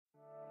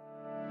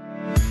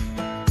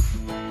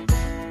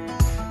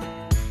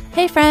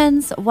Hey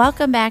friends,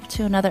 welcome back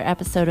to another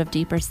episode of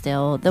Deeper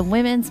Still, the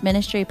women's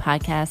ministry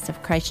podcast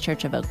of Christ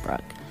Church of Oak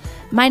Brook.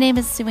 My name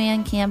is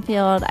Suanne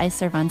Camfield. I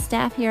serve on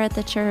staff here at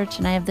the church,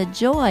 and I have the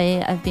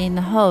joy of being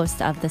the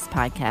host of this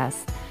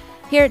podcast.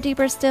 Here at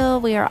Deeper Still,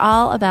 we are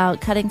all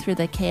about cutting through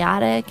the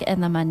chaotic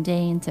and the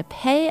mundane to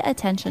pay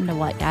attention to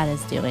what God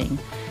is doing,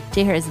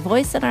 to hear His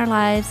voice in our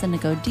lives, and to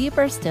go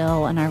deeper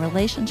still in our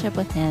relationship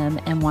with Him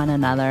and one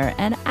another.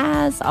 And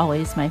as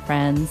always, my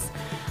friends,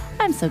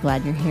 I'm so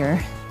glad you're here.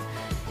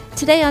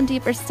 Today on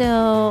Deeper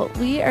Still,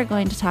 we are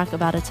going to talk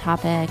about a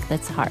topic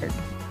that's hard.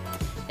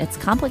 It's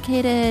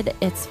complicated,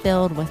 it's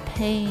filled with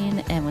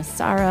pain and with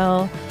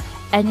sorrow,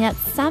 and yet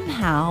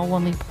somehow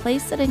when we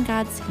place it in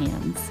God's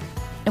hands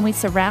and we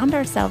surround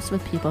ourselves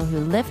with people who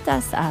lift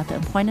us up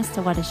and point us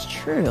to what is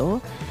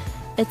true,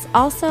 it's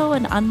also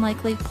an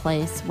unlikely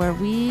place where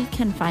we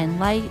can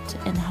find light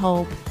and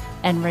hope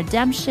and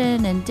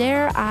redemption and,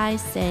 dare I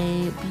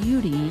say,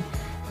 beauty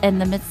in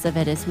the midst of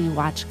it as we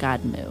watch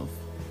God move.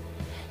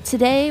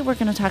 Today, we're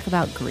going to talk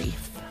about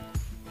grief.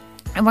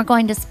 And we're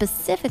going to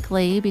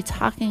specifically be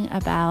talking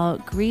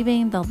about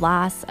grieving the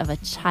loss of a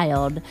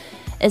child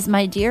as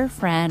my dear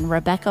friend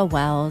Rebecca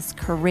Wells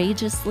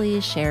courageously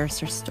shares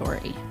her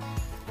story.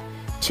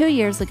 2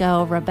 years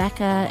ago,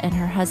 Rebecca and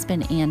her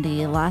husband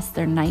Andy lost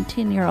their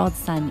 19-year-old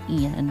son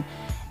Ian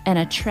in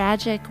a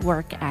tragic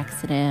work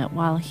accident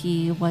while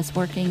he was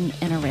working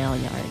in a rail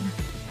yard.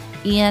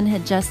 Ian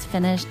had just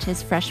finished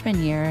his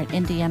freshman year at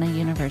Indiana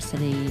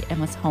University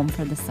and was home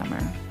for the summer.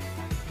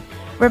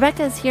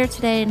 Rebecca is here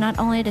today not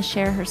only to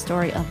share her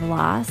story of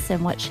loss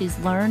and what she's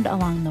learned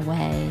along the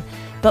way,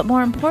 but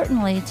more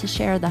importantly, to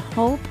share the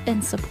hope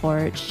and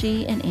support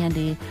she and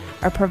Andy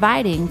are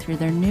providing through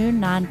their new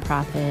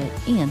nonprofit,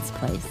 Ian's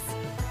Place.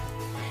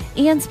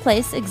 Ian's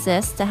Place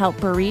exists to help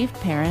bereaved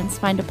parents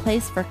find a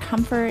place for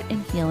comfort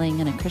and healing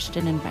in a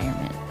Christian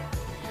environment.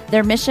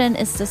 Their mission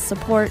is to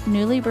support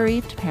newly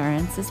bereaved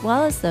parents as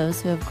well as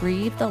those who have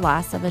grieved the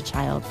loss of a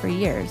child for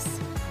years.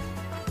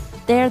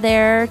 They're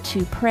there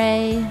to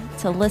pray,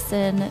 to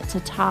listen, to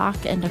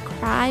talk, and to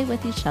cry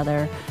with each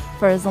other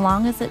for as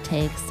long as it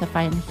takes to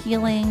find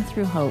healing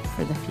through hope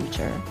for the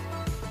future.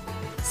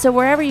 So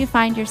wherever you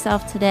find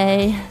yourself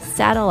today,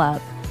 saddle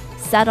up,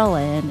 settle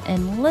in,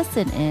 and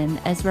listen in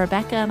as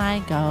Rebecca and I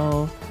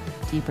go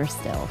deeper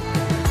still.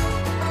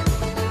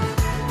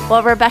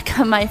 Well,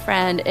 Rebecca, my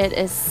friend, it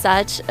is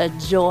such a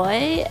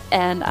joy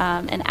and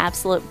an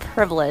absolute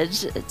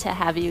privilege to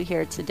have you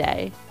here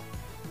today.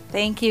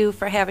 Thank you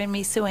for having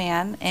me,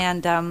 Suanne,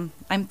 and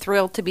I'm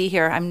thrilled to be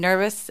here. I'm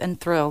nervous and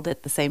thrilled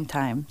at the same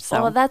time.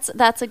 So. Well,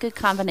 that's a good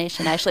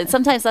combination, actually.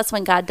 Sometimes that's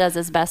when God does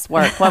His best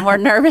work, when we're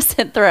nervous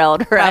and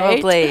thrilled,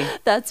 right? Probably.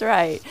 That's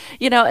right.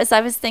 You know, as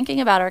I was thinking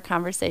about our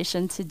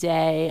conversation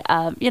today,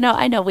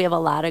 I know we have a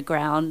lot of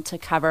ground to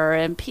cover,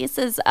 and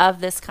pieces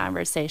of this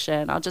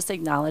conversation, I'll just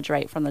acknowledge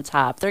right from the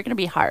top, they're going to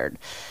be hard.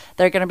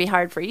 They're going to be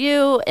hard for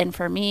you and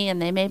for me,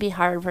 and they may be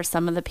hard for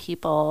some of the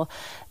people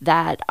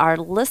that are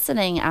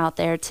listening out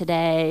there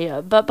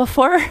today. But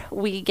before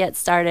we get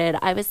started,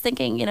 I was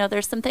thinking,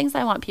 there's some things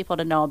I want people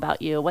to know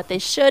about you, what they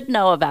should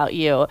know about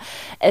you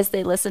as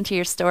they listen to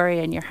your story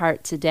and your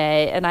heart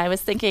today. And I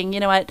was thinking,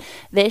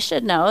 they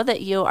should know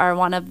that you are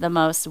one of the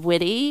most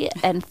witty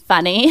and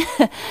funny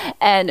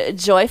and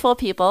joyful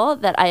people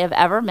that I have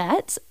ever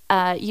met.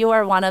 You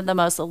are one of the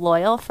most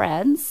loyal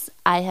friends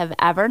I have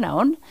ever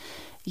known.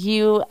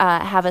 You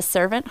have a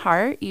servant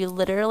heart. You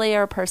literally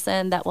are a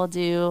person that will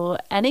do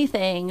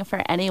anything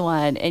for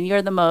anyone. And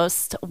you're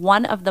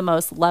one of the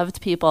most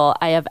loved people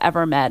I have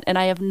ever met. And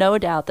I have no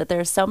doubt that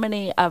there's so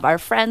many of our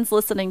friends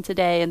listening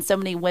today and so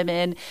many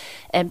women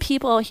and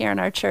people here in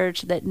our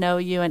church that know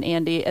you and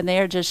Andy, and they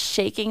are just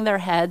shaking their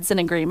heads in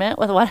agreement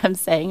with what I'm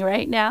saying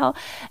right now.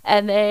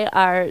 And they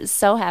are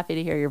so happy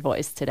to hear your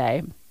voice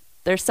today.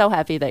 They're so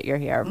happy that you're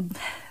here.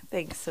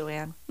 Thanks,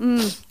 Suanne.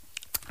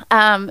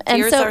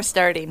 Tears are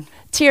starting.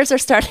 Tears are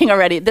starting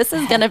already. This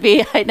is going to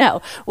be, I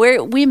know,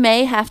 we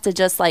may have to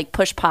just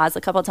push pause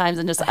a couple times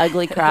and just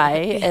ugly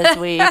cry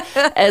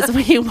as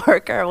we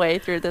work our way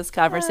through this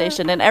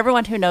conversation. And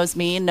everyone who knows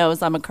me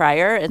knows I'm a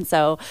crier, and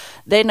so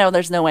they know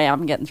there's no way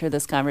I'm getting through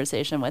this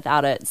conversation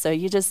without it. So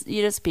you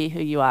just be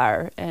who you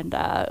are, and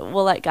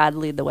we'll let God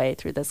lead the way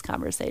through this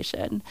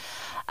conversation.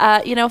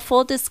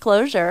 Full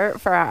disclosure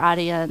for our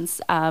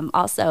audience,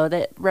 also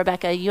that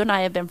Rebecca, you and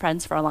I have been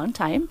friends for a long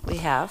time. We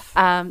have.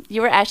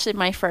 You were actually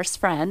my first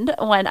friend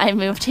when I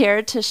moved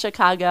here to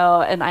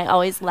Chicago, and I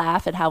always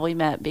laugh at how we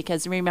met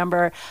because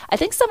remember, I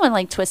think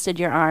someone twisted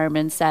your arm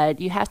and said,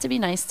 you have to be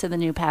nice to the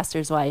new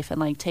pastor's wife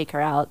and take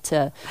her out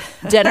to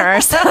dinner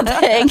or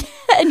something.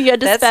 And you had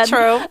to That's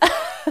true.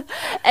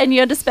 And you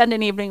had to spend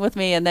an evening with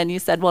me, and then you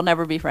said, we'll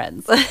never be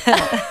friends. Do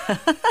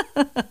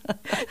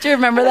you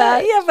remember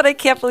that? Yeah, but I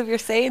can't believe you're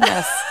saying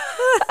this.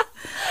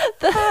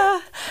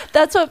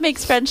 That's what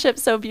makes friendship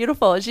so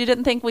beautiful is you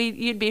didn't think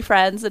you'd be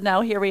friends, and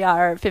now here we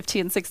are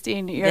 15,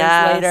 16 years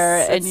later.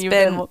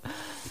 And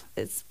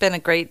it's been a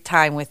great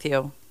time with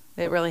you.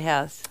 It really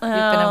has. You've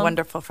been a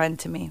wonderful friend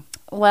to me.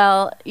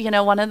 Well,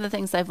 one of the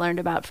things I've learned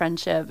about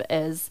friendship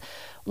is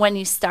when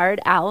you start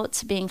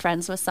out being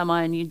friends with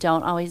someone, you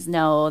don't always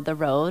know the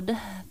road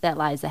that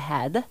lies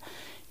ahead.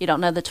 You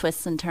don't know the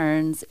twists and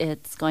turns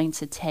it's going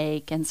to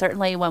take. And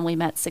certainly when we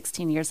met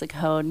 16 years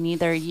ago,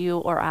 neither you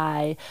or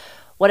I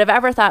would have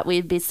ever thought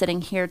we'd be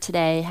sitting here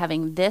today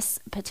having this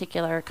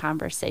particular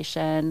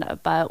conversation.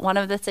 But one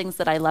of the things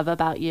that I love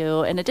about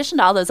you, in addition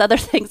to all those other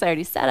things I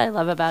already said I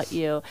love about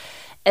you,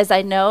 is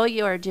I know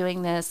you are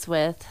doing this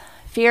with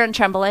fear and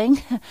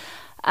trembling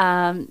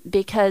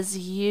because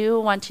you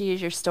want to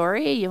use your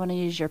story, you want to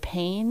use your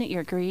pain,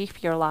 your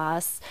grief, your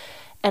loss,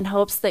 in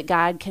hopes that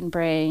God can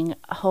bring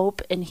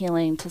hope and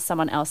healing to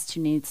someone else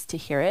who needs to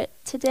hear it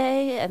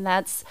today. And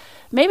that's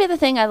maybe the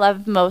thing I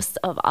love most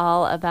of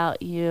all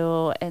about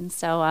you. And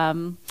so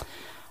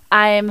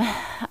I'm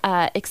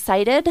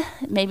excited,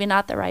 maybe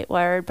not the right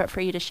word, but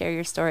for you to share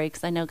your story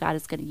because I know God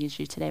is going to use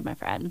you today, my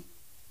friend.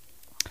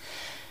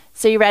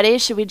 So you ready?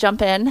 Should we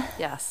jump in?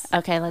 Yes.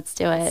 Okay, let's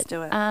do it. Let's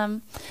do it.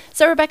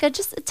 So Rebecca,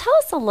 just tell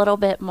us a little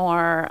bit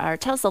more, or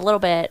tell us a little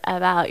bit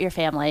about your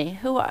family.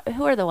 Who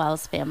are the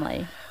Wells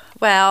family?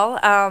 Well,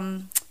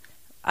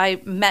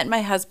 I met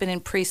my husband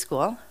in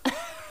preschool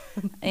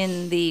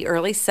in the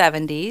early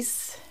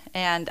 70s,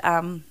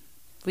 and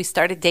we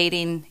started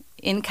dating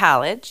in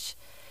college.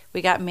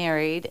 We got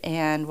married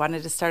and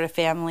wanted to start a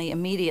family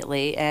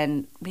immediately,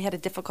 and we had a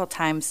difficult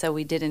time, so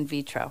we did in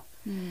vitro.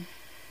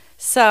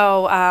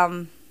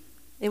 So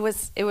it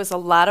was a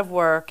lot of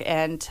work,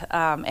 and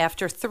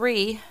after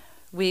 3,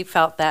 we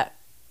felt that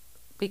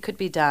we could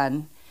be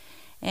done.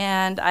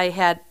 And I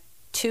had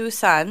 2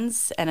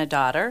 sons and a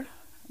daughter,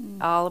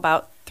 all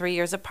about 3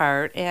 years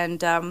apart.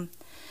 And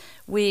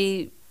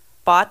we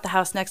bought the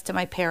house next to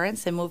my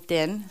parents and moved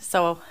in.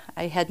 So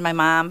I had my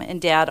mom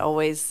and dad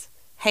always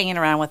hanging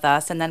around with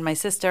us. And then my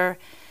sister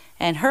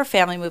and her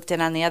family moved in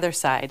on the other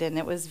side. And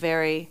it was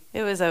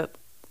a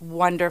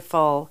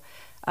wonderful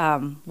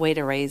way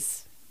to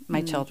raise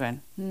my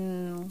children.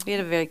 We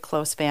had a very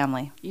close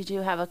family. You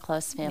do have a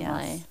close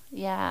family.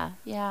 Yes.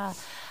 Yeah.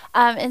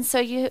 And so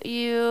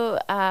you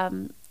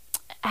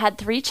had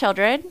 3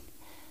 children,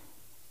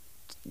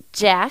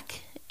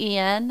 Jack,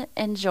 Ian,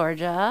 and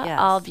Georgia, Yes.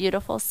 all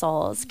beautiful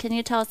souls. Can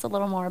you tell us a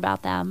little more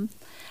about them?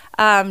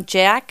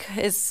 Jack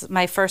is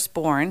my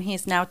firstborn.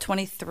 He's now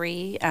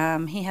 23.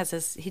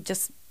 He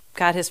just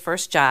got his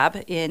first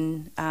job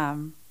in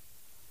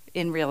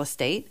real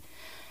estate.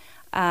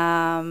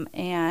 And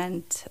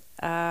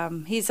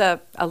he's a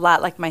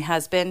lot like my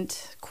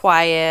husband,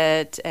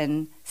 quiet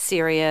and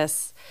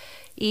serious.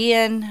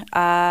 Ian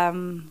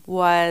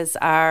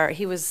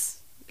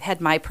had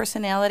my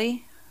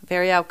personality,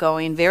 very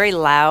outgoing, very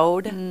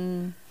loud,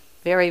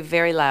 very,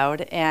 very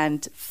loud,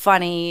 and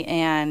funny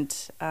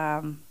and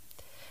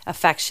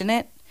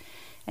affectionate.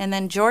 And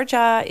then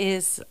Georgia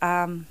is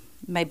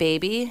my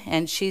baby,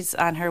 and she's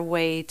on her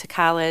way to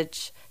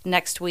college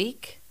next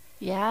week.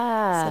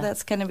 Yeah. So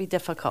that's going to be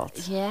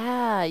difficult.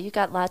 Yeah, you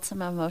got lots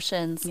of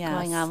emotions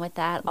going on with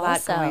that also. A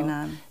lot going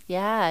on.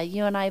 Yeah,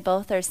 you and I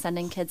both are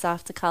sending kids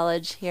off to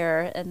college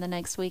here in the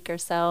next week or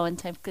so, and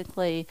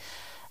typically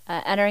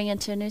entering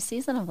into a new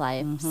season of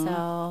life.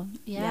 So,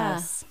 yeah.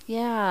 Yes.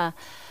 Yeah.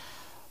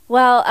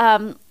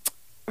 Well,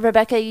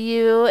 Rebecca,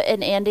 you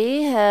and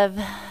Andy have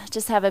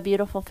a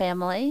beautiful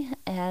family,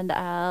 and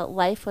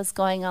life was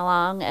going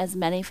along as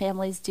many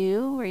families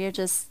do, where you're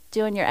just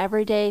doing your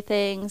everyday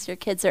things. Your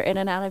kids are in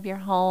and out of your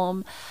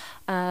home.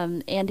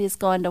 Andy's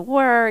going to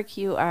work.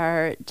 You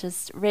are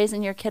just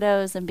raising your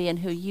kiddos and being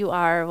who you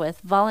are with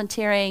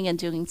volunteering and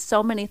doing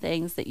so many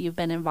things that you've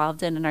been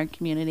involved in our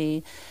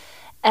community.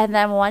 And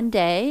then one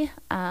day,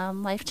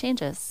 life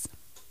changes.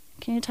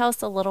 Can you tell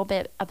us a little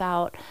bit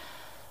about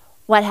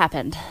what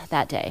happened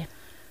that day?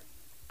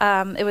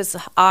 It was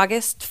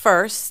August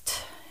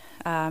 1st,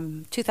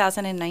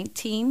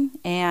 2019,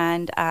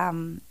 and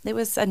it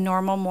was a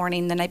normal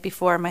morning. The night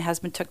before, my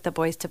husband took the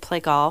boys to play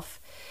golf.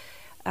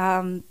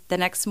 The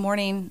next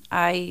morning,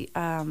 I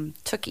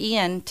took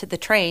Ian to the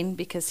train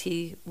because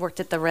he worked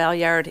at the rail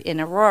yard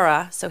in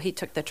Aurora, so he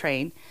took the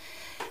train.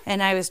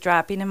 And I was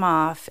dropping him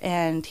off,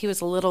 and he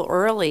was a little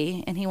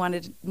early, and he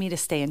wanted me to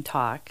stay and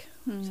talk.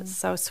 Just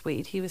so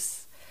sweet. He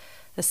was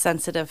a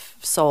sensitive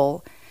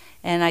soul.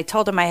 And I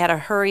told him I had to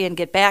hurry and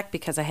get back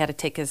because I had to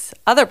take his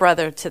other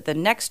brother to the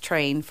next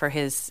train for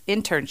his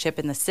internship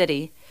in the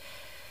city.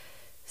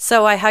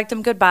 So I hugged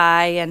him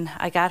goodbye, and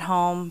I got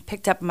home,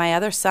 picked up my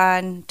other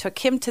son, took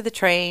him to the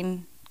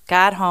train,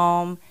 got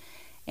home,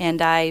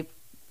 and I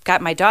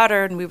got my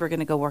daughter, and we were going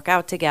to go work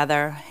out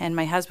together. And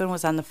my husband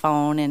was on the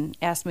phone and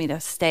asked me to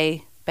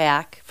stay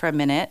back for a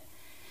minute.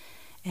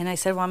 And I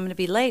said, well, I'm going to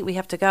be late. We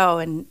have to go.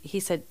 And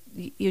he said,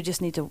 you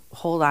just need to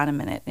hold on a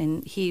minute.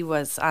 And he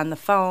was on the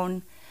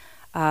phone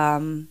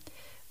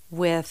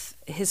with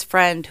his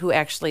friend who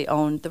actually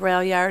owned the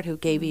rail yard, who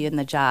gave Ian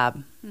the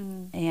job.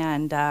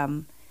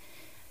 And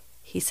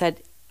he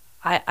said,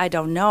 I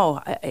don't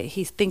know.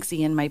 He thinks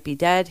Ian might be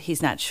dead.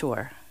 He's not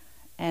sure.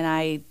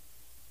 And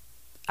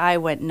I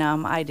went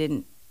numb. I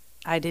didn't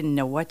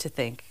know what to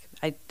think.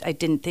 I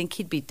didn't think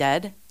he'd be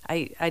dead.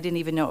 I didn't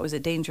even know it was a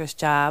dangerous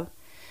job.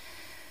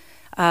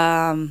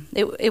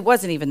 It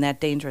wasn't even that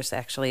dangerous,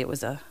 actually. It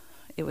was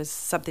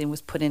something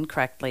was put in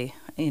correctly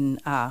in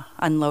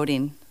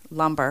unloading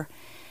lumber.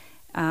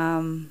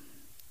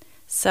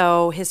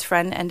 So his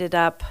friend ended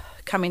up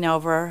coming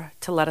over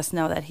to let us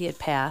know that he had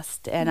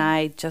passed, and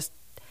I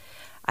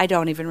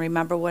don't even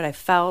remember what I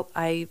felt.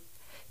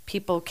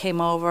 People came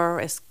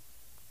over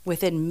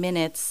within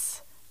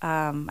minutes.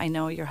 I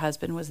know your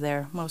husband was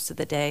there most of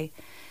the day,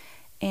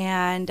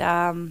 and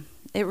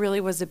it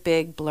really was a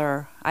big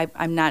blur.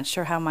 I'm not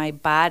sure how my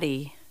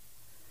body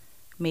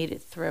made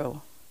it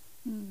through.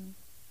 Mm.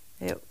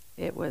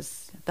 It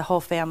was the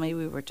whole family.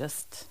 We were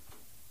just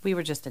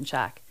in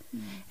shock,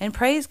 and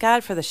praise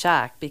God for the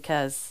shock,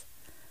 because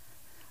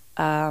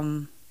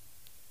I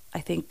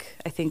think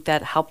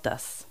that helped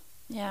us.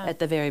 Yeah. At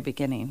the very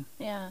beginning.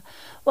 Yeah.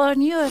 Well,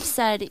 and you have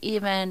said,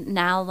 even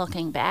now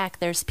looking back,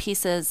 there's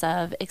pieces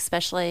of,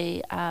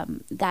 especially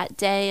that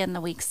day and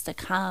the weeks to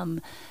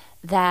come,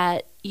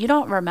 that you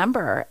don't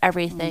remember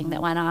everything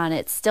that went on.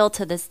 It still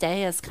to this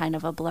day is kind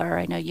of a blur.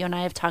 I know you and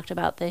I have talked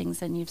about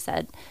things, and you've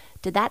said,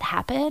 did that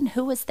happen?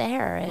 Who was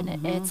there?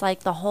 And it's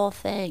like the whole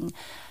thing,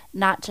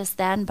 not just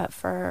then, but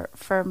for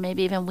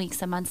maybe even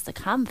weeks and months to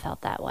come,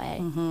 felt that way.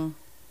 Mm-hmm.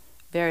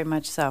 Very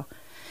much so.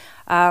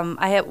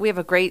 We have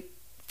a great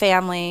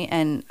family,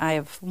 and I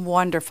have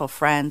wonderful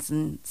friends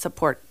and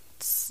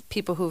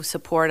people who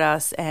support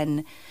us,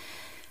 and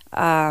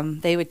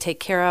they would take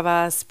care of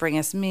us, bring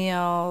us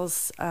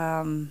meals.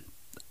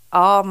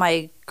 All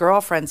my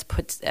girlfriends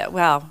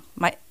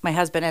my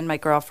husband and my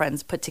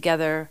girlfriends put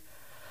together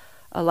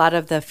a lot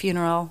of the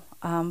funeral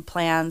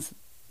plans,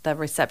 the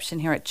reception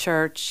here at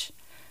church.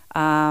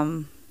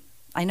 I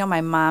know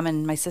my mom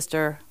and my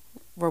sister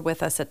were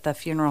with us at the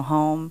funeral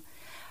home,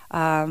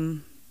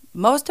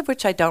 most of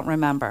which I don't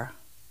remember.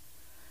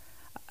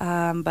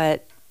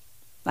 But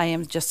I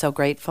am just so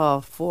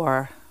grateful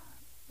for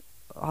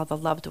all the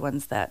loved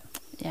ones that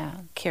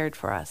cared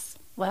for us.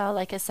 Well,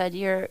 like I said,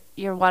 you're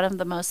one of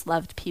the most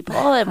loved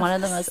people and one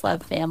of the most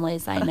loved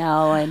families I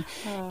know. And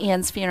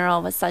Ian's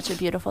funeral was such a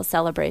beautiful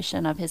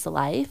celebration of his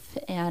life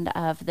and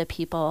of the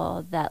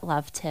people that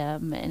loved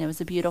him. And it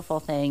was a beautiful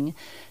thing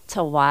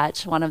to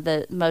watch. One of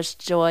the most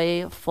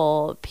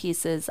joyful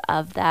pieces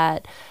of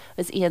that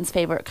was Ian's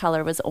favorite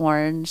color was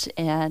orange,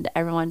 and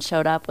everyone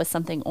showed up with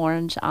something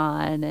orange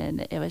on,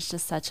 and it was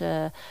just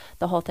the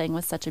whole thing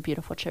was such a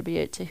beautiful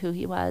tribute to who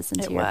he was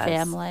and to your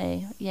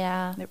family.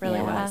 Yeah. It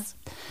really was.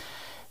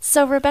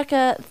 So,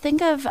 Rebecca,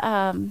 think of,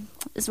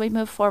 as we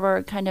move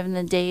forward kind of in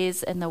the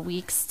days and the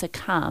weeks to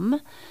come,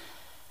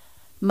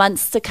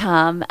 months to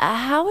come,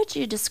 how would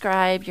you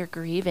describe your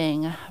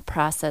grieving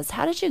process?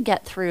 How did you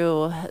get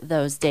through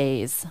those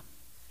days?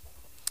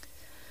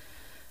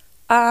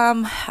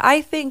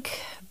 I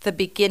think the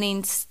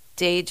beginning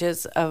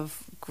stages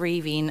of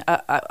grieving,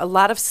 a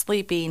lot of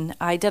sleeping.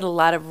 I did a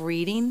lot of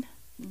reading.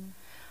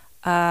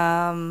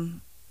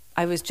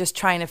 I was just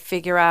trying to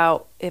figure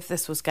out if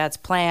this was God's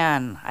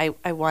plan.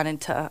 I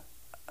wanted to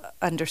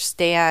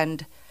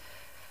understand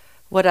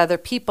what other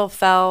people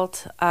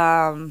felt.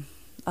 A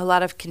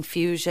lot of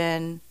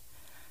confusion.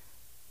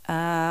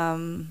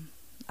 I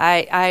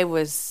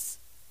was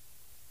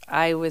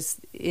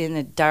in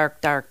a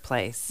dark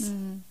place.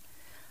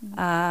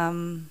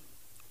 Mm-hmm.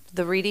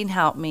 The reading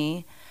helped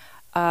me,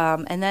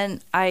 and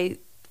then I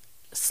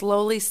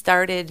slowly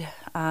started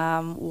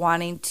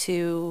wanting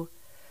to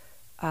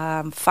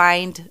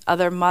find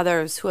other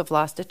mothers who had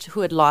lost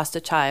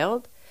a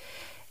child,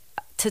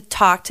 to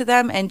talk to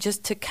them and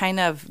just to kind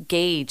of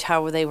gauge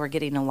how they were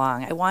getting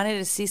along. I wanted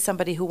to see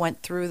somebody who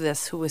went through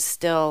this, who was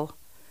still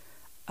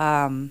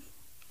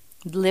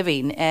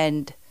living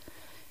and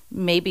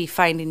maybe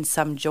finding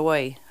some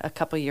joy a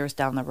couple years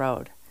down the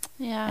road.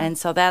 Yeah. And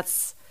so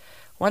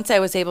once I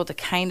was able to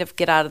kind of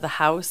get out of the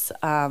house,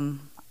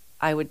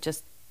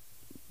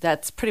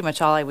 that's pretty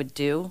much all I would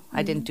do. Mm-hmm.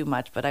 I didn't do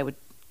much, but I would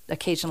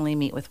occasionally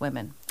meet with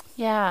women.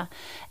 Yeah.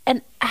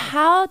 And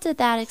how did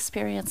that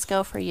experience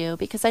go for you?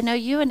 Because I know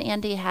you and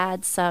Andy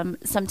had some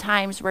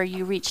times where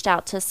you reached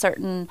out to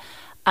certain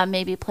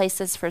maybe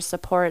places for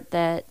support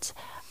that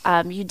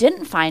you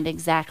didn't find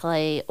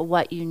exactly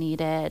what you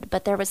needed,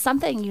 but there was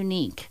something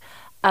unique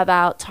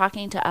about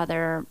talking to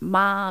other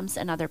moms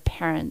and other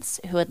parents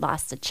who had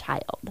lost a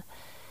child.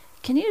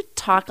 Can you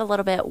talk a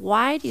little bit?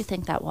 Why do you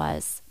think that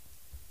was?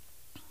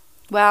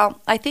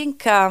 Well, I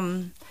think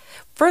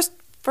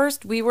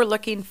first we were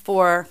looking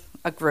for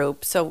a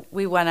group, so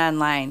we went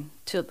online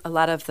to a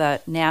lot of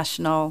the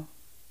national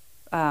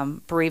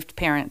bereaved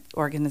parent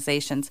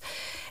organizations,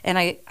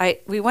 and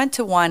we went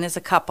to one as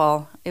a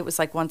couple. It was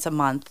like once a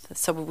month,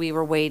 so we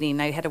were waiting.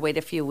 I had to wait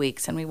a few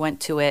weeks, and we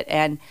went to it,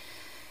 and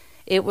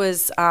it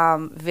was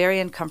very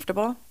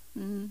uncomfortable,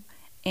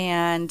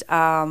 and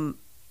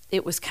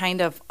it was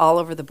kind of all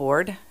over the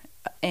board,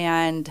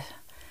 and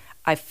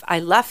I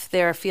left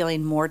there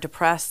feeling more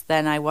depressed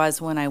than I was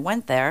when I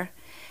went there.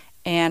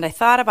 And I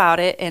thought about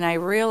it, and I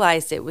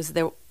realized it was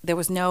there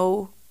was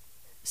no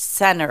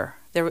center.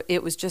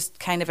 It was just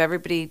kind of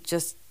everybody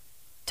just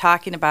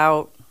talking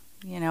about,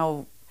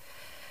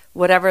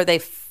 whatever they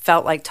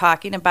felt like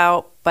talking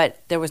about,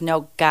 but there was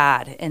no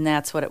God, and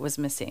that's what it was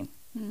missing.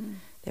 Mm.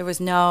 There was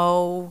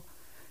no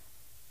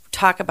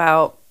talk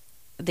about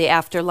the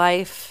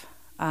afterlife.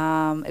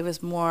 It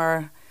was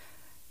more,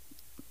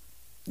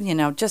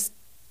 just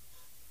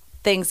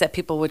things that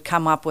people would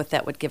come up with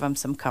that would give them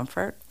some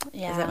comfort.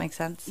 Yeah. Does that make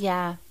sense?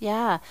 Yeah,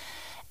 yeah.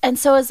 And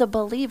so as a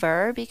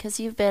believer, because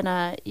you've been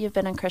a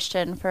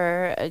Christian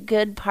for a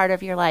good part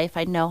of your life,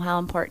 I know how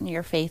important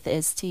your faith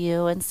is to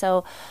you. And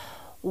so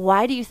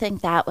why do you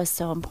think that was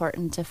so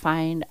important to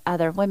find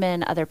other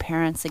women, other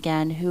parents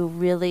again, who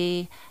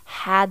really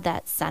had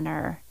that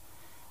center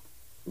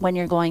when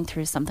you're going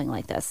through something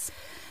like this?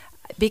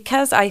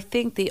 Because I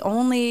think the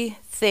only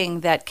thing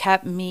that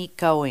kept me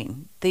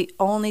going, the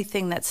only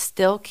thing that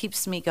still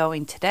keeps me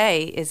going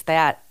today is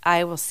that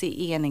I will see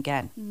Ian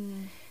again.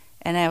 Mm.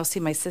 And I will see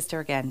my sister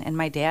again and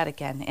my dad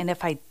again. And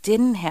if I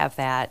didn't have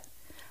that,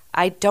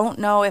 I don't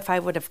know if I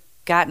would have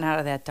gotten out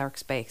of that dark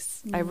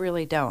space. Mm. I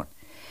really don't.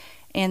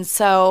 And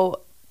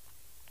so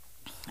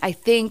I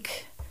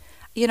think,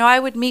 I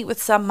would meet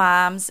with some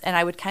moms and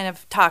I would kind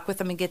of talk with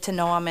them and get to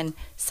know them. And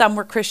some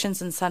were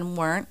Christians and some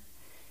weren't.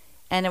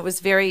 And it was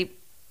very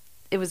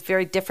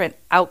different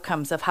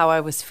outcomes of how I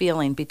was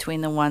feeling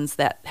between the ones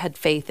that had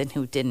faith and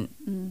who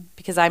didn't. Mm.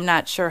 Because I'm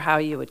not sure how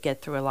you would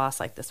get through a loss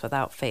like this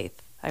without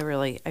faith. I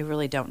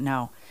really don't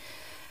know.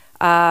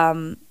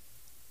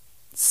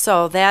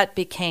 So that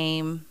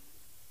became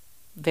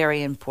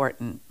very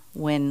important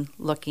when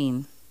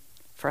looking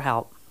for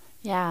help.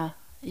 Yeah.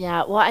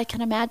 Well, I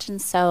can imagine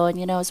so.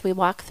 And, as we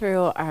walk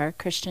through our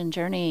Christian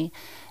journey,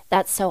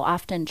 that's so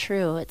often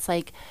true. It's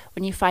like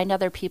when you find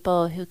other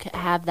people who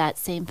have that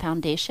same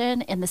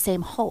foundation and the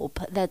same hope,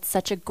 that's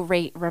such a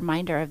great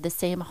reminder of the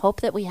same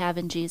hope that we have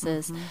in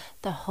Jesus, mm-hmm.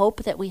 the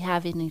hope that we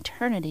have in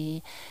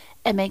eternity.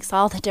 It makes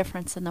all the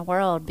difference in the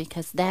world,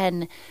 because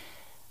then,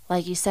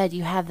 like you said,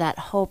 you have that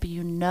hope,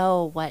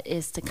 what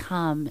is to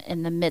come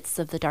in the midst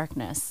of the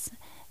darkness.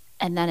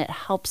 And then it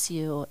helps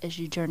you as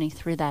you journey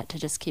through that to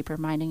just keep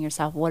reminding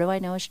yourself, what do I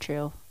know is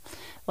true?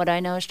 What do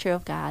I know is true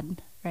of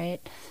God, right?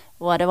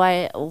 What do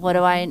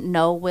I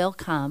know will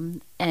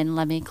come? And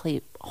let me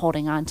keep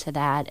holding on to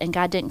that. And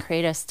God didn't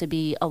create us to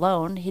be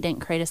alone. He didn't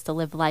create us to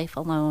live life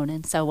alone.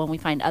 And so when we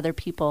find other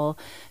people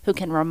who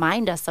can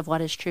remind us of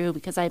what is true,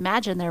 because I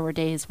imagine there were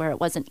days where it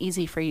wasn't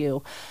easy for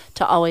you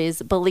to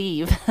always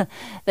believe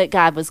that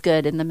God was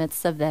good in the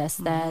midst of this,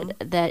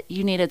 mm-hmm. that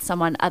you needed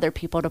other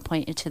people to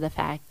point you to the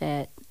fact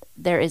that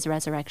there is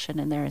resurrection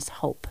and there is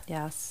hope.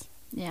 Yes.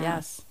 Yeah.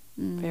 Yes.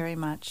 Mm. Very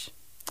much.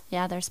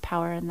 Yeah, there's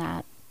power in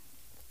that.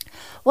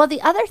 Well,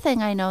 the other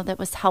thing I know that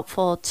was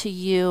helpful to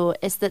you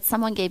is that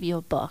someone gave you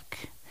a book.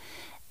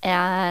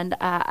 And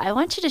I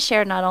want you to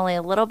share not only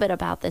a little bit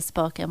about this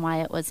book and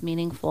why it was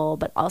meaningful,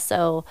 but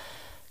also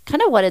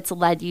kind of what it's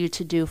led you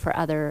to do for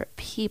other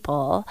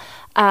people.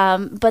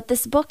 But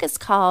this book is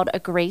called A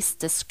Grace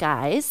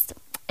Disguised.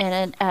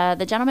 And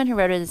the gentleman who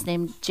wrote it is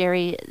named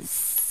Jerry...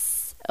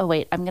 Oh,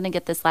 wait, I'm going to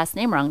get this last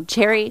name wrong.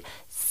 Jerry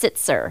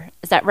Sitzer.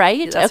 Is that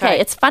right? That's okay,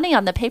 right. It's funny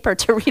on the paper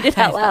to read it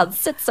out loud.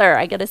 Sitzer,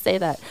 I got to say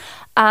that.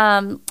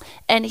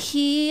 And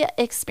he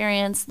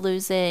experienced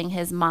losing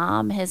his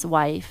mom, his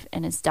wife,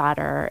 and his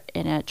daughter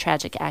in a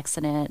tragic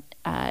accident.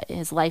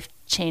 His life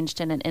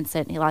changed in an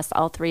instant. He lost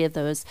all three of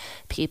those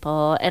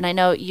people. And I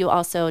know you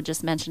also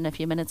just mentioned a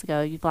few minutes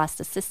ago, you've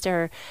lost a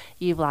sister,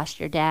 you've lost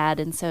your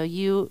dad. And so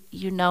you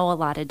know a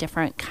lot of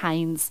different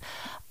kinds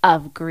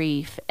of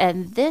grief.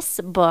 And this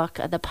book,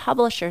 the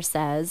publisher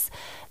says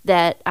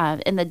that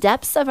in the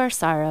depths of our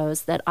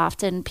sorrows, that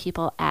often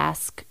people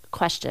ask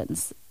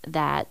questions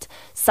that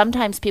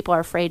sometimes people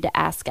are afraid to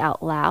ask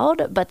out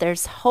loud, but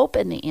there's hope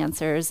in the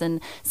answers.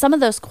 And some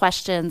of those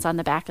questions on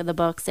the back of the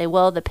book say,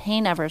 will the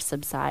pain ever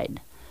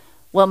subside?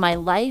 Will my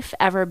life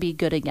ever be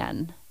good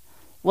again?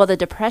 Will the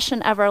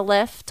depression ever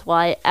lift? Will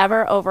I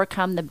ever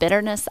overcome the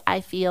bitterness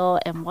I feel?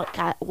 And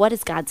what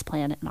is God's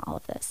plan in all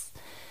of this?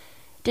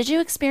 Did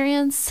you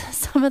experience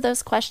some of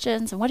those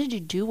questions? And what did you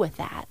do with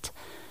that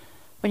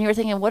when you were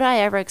thinking, would I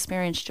ever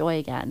experience joy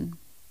again?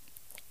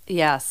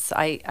 Yes,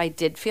 I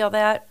did feel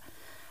that.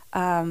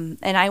 And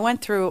I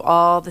went through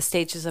all the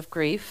stages of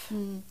grief.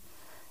 Mm.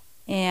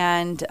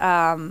 And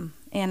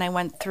I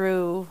went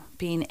through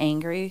being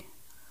angry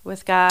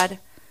with God.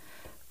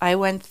 I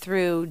went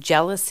through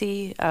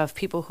jealousy of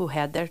people who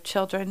had their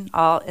children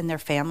all in their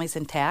families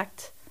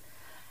intact.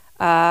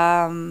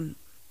 I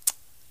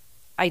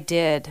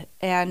did,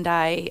 and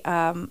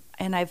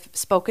I've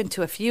spoken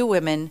to a few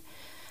women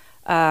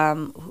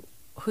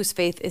whose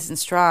faith isn't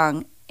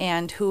strong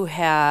and who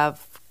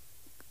have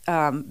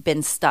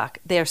been stuck.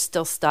 They're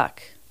still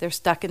stuck. They're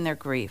stuck in their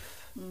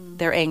grief. Mm.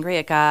 They're angry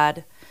at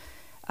God.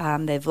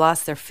 They've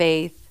lost their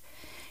faith,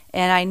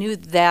 and I knew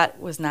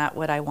that was not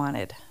what I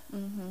wanted.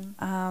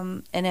 Mm-hmm.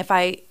 And if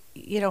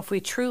we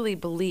truly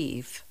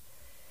believe,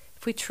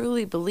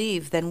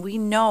 then we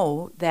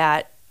know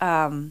that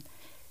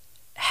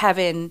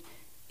heaven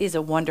is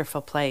a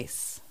wonderful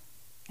place,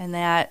 and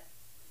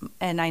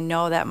I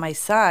know that my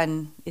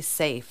son is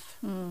safe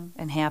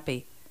and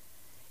happy.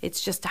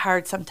 It's just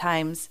hard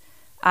sometimes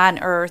on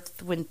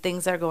earth when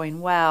things are going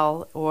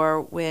well,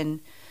 or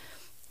when,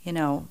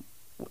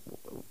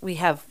 we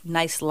have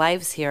nice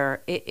lives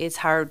here. It's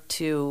hard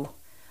to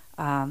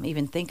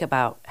even think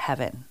about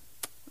heaven.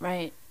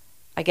 Right.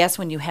 I guess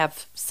when you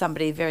have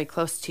somebody very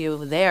close to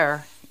you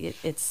there, you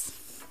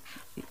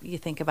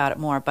think about it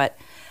more. But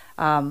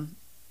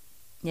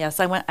yes,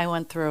 I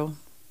went through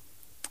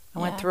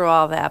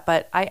all that.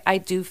 But I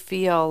do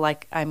feel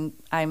like I'm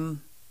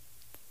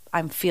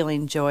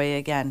feeling joy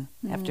again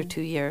after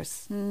 2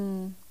 years.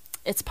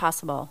 It's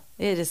possible.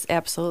 It is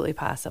absolutely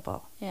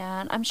possible.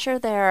 Yeah, and I'm sure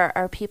there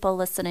are people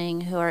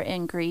listening who are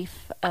in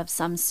grief of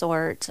some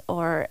sort,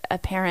 or a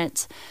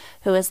parent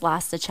who has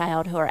lost a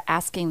child who are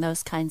asking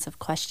those kinds of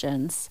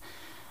questions.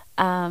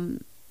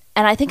 And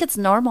I think it's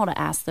normal to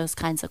ask those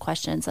kinds of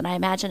questions, and I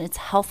imagine it's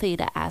healthy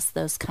to ask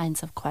those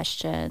kinds of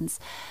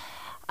questions.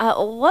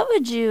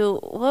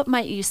 What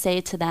might you say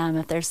to them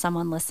if there's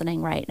someone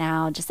listening right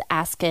now just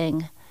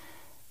asking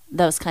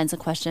those kinds of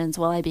questions?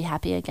 Will I be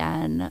happy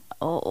again?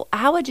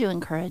 How would you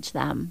encourage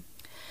them?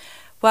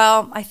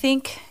 Well, I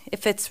think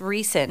if it's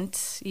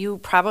recent, you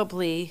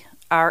probably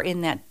are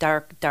in that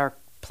dark, dark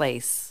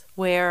place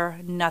where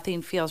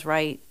nothing feels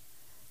right.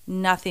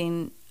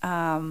 Nothing,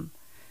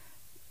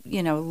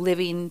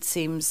 living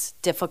seems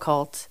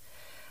difficult.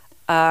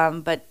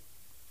 But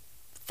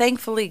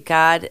thankfully,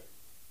 God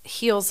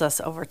heals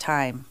us over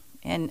time.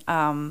 And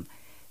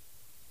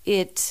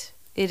it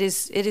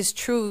is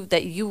true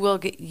that you will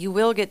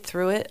get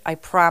through it. I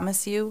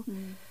promise you.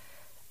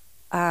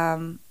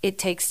 It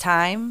takes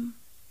time.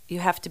 You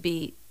have to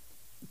be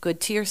good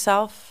to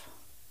yourself,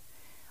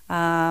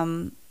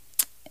 and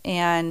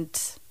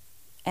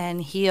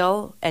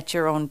heal at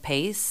your own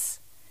pace.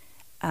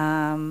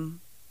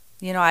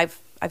 I've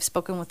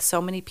spoken with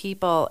so many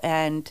people,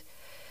 and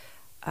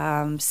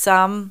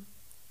some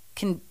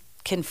can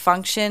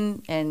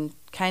function and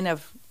kind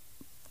of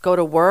go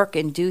to work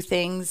and do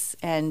things,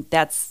 and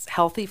that's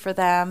healthy for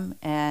them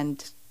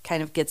and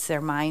kind of gets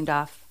their mind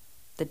off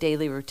the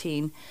daily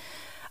routine.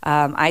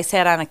 I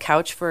sat on a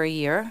couch for a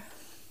year.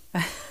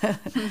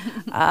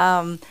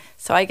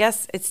 So I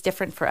guess it's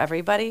different for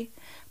everybody,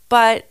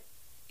 but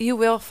you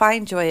will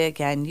find joy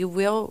again. You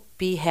will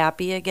be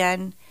happy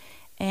again,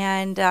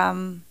 and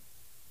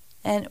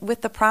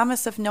with the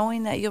promise of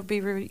knowing that you'll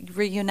be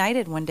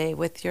reunited one day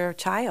with your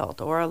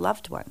child or a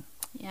loved one.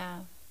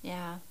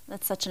 Yeah,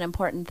 that's such an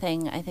important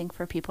thing, I think,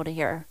 for people to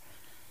hear.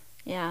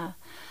 Yeah.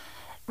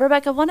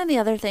 Rebecca, one of the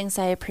other things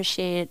I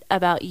appreciate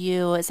about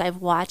you as I've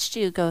watched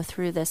you go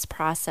through this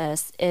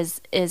process is,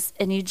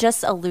 and you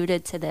just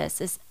alluded to this,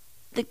 is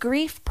the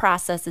grief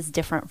process is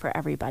different for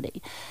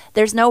everybody.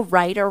 There's no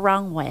right or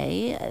wrong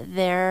way.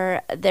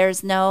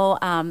 There's no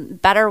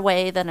better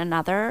way than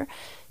another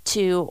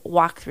to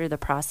walk through the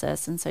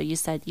process. And so you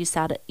said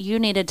you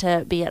needed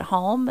to be at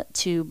home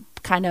to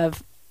kind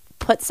of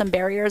put some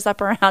barriers up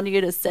around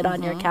you to sit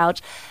on your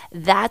couch.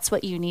 That's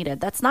what you needed.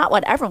 That's not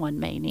what everyone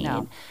may need.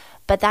 No.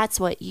 But that's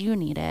what you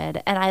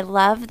needed. And I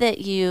love that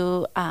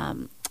you, I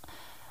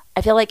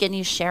feel like in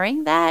you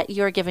sharing that,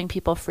 you're giving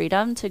people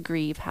freedom to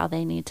grieve how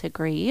they need to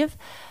grieve.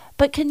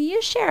 But can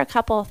you share a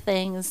couple of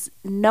things,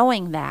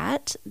 knowing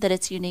that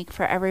it's unique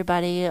for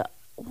everybody?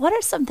 What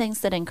are some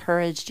things that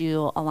encouraged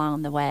you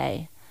along the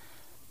way?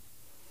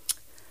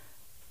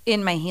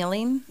 In my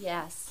healing?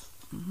 Yes.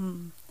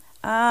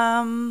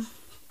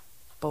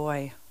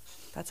 Boy,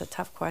 that's a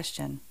tough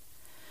question.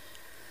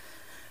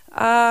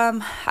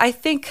 I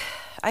think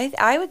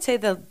I would say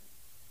the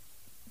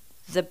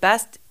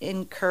best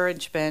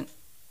encouragement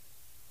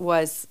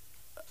was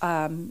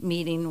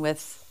meeting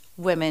with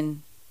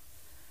women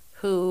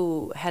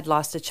who had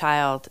lost a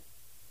child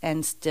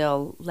and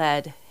still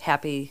led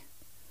happy,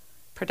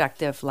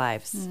 productive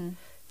lives.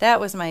 That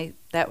was my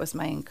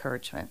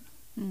encouragement.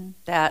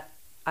 That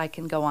I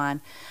can go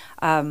on.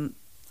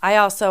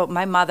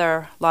 My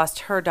mother lost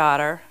her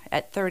daughter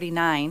at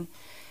 39,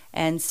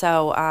 and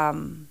so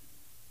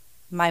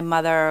my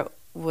mother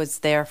was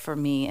there for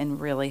me and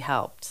really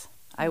helped.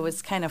 I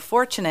was kind of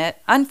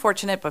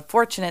unfortunate, but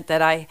fortunate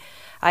that I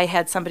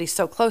had somebody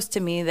so close to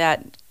me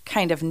that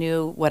kind of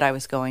knew what I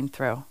was going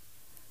through.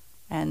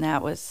 And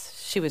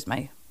she was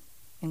my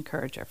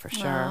encourager for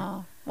sure.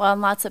 Wow. Well,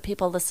 and lots of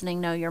people listening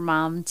know your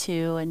mom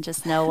too, and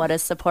just know what a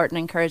support and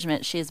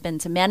encouragement she has been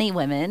to many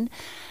women.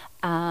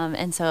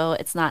 And so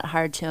it's not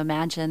hard to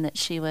imagine that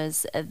she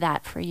was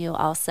that for you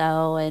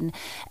also. And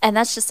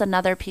that's just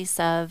another piece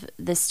of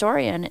this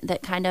story, and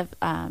that kind of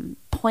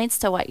points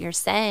to what you're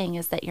saying,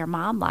 is that your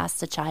mom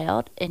lost a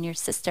child, and your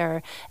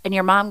sister and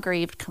your mom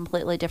grieved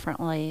completely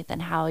differently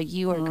than how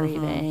you were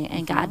grieving.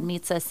 And God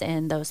meets us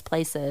in those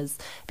places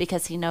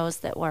because he knows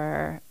that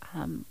we're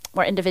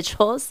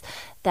individuals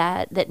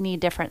that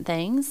need different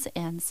things.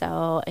 And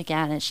so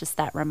again, it's just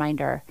that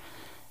reminder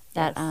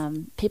that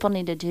people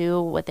need to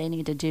do what they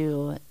need to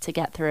do to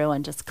get through,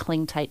 and just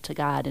cling tight to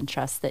God and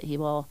trust that He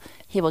will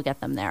get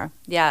them there.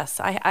 Yes,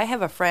 I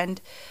have a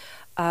friend.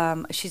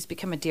 She's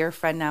become a dear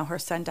friend now. Her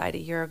son died a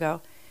year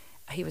ago.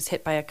 he was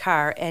hit by a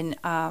car, and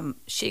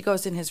she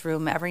goes in his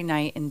room every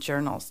night and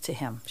journals to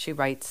him. She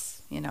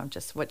writes,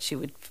 just what she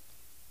would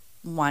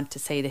want to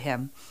say to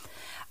him.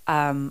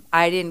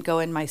 I didn't go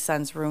in my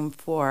son's room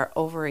for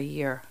over a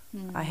year.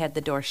 I had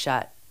the door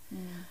shut.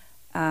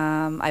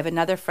 I have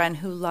another friend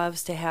who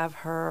loves to have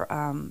her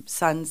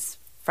son's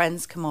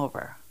friends come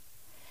over.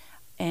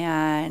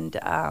 And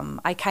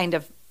I kind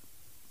of,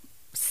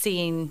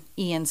 seeing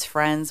Ian's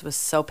friends was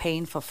so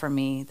painful for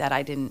me that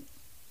I didn't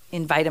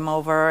invite him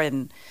over.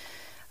 And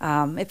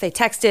if they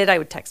texted, I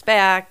would text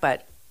back,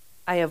 but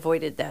I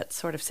avoided that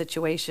sort of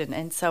situation.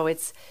 And so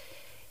it's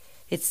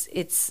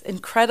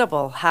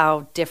incredible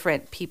how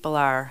different people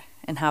are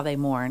and how they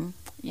mourn.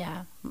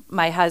 Yeah.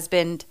 My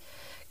husband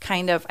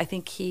I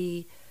think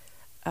he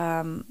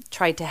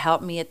tried to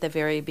help me at the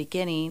very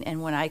beginning,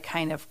 and when I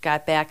kind of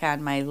got back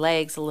on my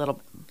legs a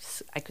little,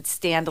 I could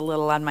stand a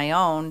little on my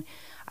own,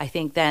 I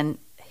think then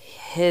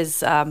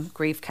his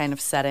grief kind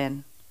of set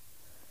in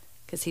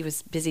because he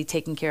was busy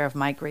taking care of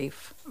my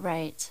grief.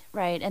 Right.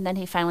 And then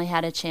he finally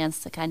had a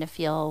chance to kind of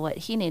feel what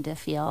he needed to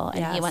feel,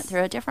 and Yes. he went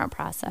through a different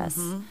process.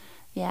 Mm-hmm.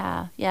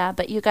 Yeah.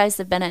 But you guys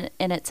have been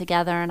in it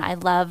together, and I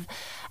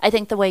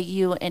think the way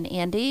you and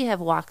Andy have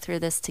walked through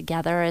this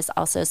together is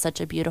also such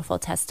a beautiful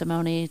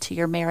testimony to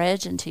your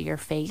marriage and to your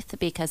faith,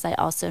 because I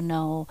also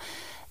know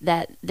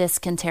that this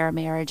can tear a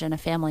marriage and a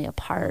family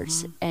apart.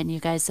 Mm-hmm. And you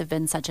guys have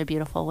been such a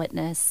beautiful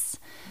witness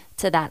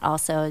to that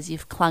also, as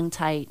you've clung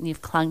tight and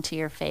you've clung to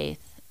your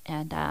faith,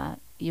 and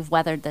you've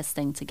weathered this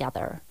thing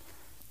together.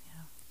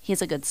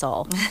 He's a good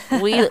soul.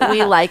 We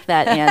like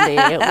that,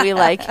 Andy. We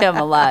like him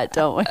a lot,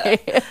 don't we?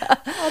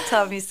 I'll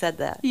tell him you said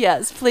that.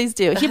 Yes, please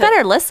do. He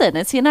better listen.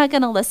 Is he not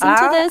going to listen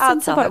to this? I'll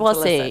tell him we'll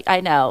to see. listen.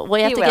 I know.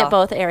 We have He to will. get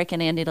both Eric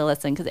and Andy to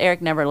listen, because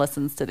Eric never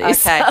listens to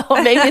these. Okay. So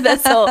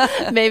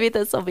maybe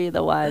this will be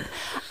the one.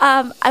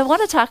 I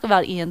want to talk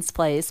about Ian's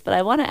place, but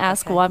I want to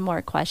ask one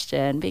more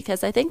question,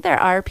 because I think there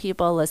are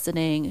people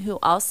listening who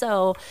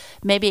also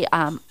maybe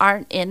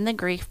aren't in the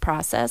grief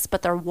process,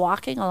 but they're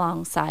walking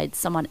alongside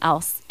someone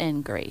else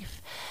in grief.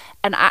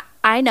 And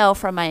I know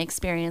from my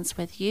experience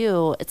with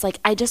you, it's like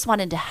I just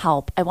wanted to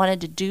help. I wanted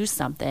to do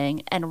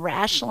something. And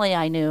rationally,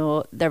 I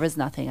knew there was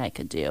nothing I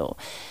could do.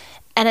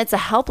 And it's a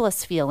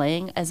helpless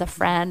feeling as a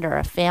friend or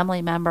a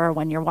family member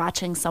when you're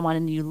watching someone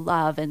and you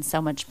love in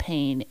so much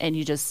pain, and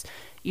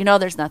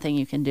there's nothing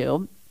you can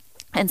do.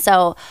 And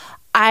so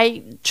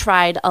I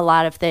tried a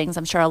lot of things.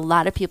 I'm sure a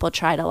lot of people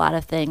tried a lot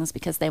of things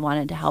because they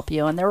wanted to help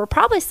you. And there were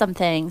probably some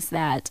things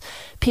that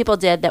people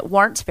did that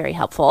weren't very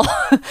helpful.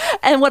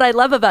 And what I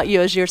love about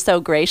you is you're so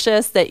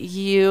gracious that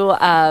you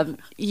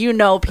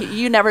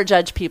never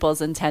judge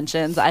people's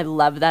intentions. I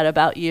love that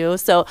about you.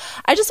 So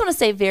I just want to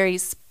say very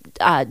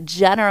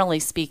generally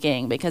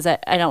speaking, because I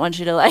don't want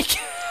you to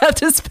have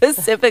to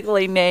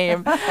specifically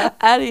name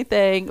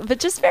anything, but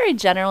just very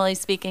generally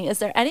speaking, is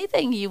there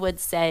anything you would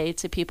say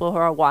to people who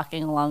are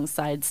walking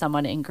alongside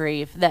someone in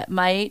grief that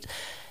might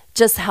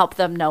just help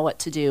them know what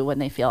to do when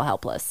they feel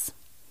helpless?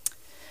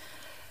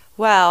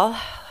 Well,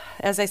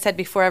 as I said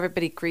before,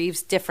 everybody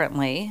grieves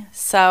differently.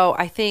 So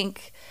I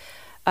think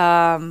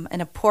an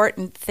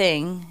important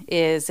thing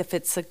is, if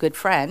it's a good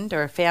friend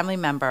or a family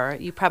member,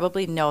 you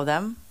probably know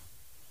them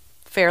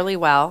fairly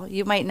well.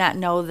 You might not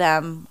know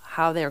them,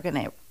 how they're going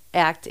to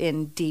act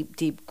in deep,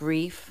 deep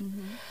grief.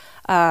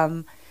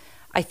 Mm-hmm.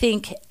 I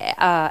think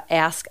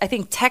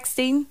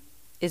texting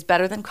is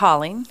better than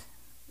calling.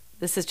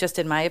 This is just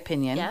in my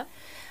opinion. Yep.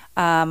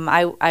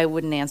 I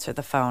wouldn't answer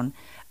the phone.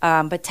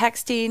 But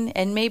texting,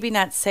 and maybe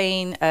not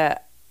saying an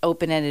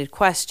open-ended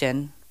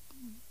question,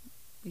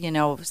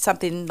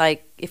 something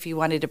like, if you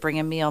wanted to bring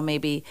a meal,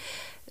 maybe,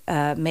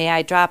 may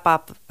I drop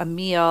off a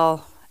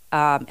meal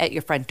at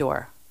your front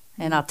door?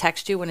 And I'll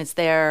text you when it's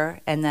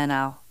there, and then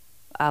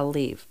I'll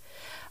leave.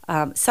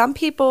 Some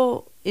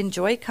people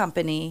enjoy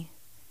company,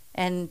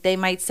 and they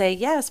might say,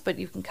 yes, but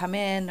you can come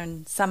in.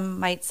 And some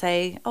might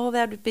say, oh,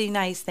 that would be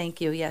nice,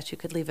 thank you. Yes, you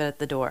could leave it at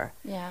the door.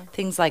 Yeah.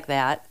 Things like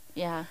that.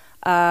 Yeah.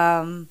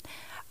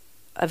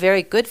 A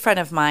very good friend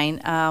of mine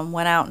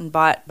went out and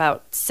bought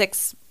about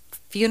 6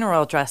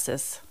 funeral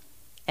dresses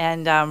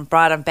and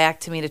brought them back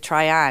to me to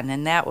try on.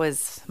 And that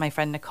was my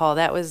friend Nicole.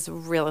 That was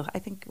real. I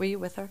think, were you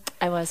with her?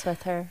 I was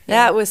with her.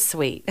 Yeah. That was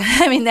sweet.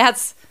 I mean,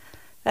 that's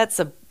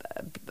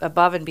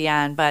above and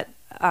beyond. But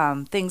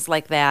things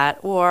like that,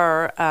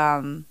 or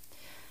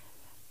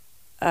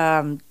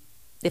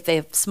if they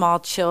have small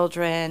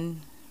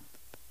children,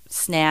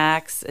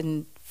 snacks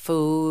and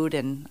food.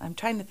 And I'm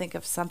trying to think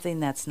of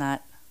something that's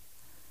not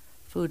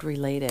food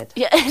related.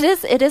 Yeah,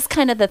 it is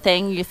kind of the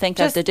thing you think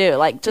of to do,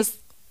 like just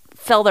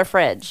fill their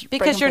fridge.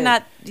 Because you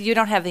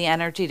don't have the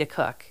energy to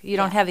cook. You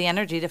don't have the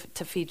energy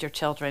to feed your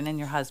children and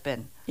your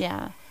husband.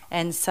 Yeah.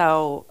 And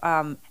so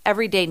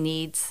everyday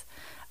needs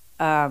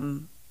are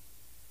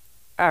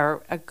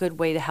a good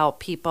way to help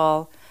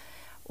people.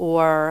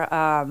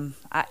 Or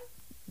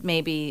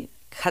maybe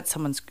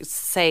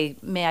say,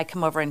 may I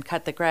come over and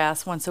cut the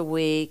grass once a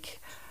week?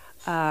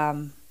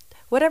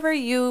 Whatever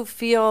you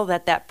feel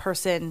that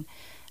person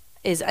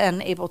is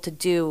unable to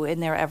do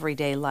in their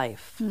everyday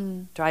life.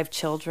 Drive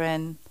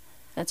children.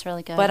 That's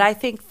really good. But I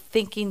think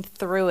thinking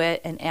through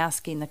it and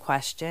asking the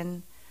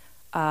question,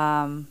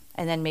 and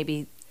then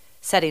maybe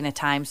setting a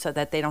time so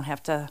that they don't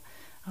have to,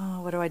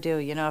 oh, what do I do?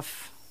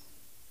 If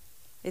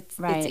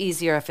it's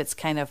easier if it's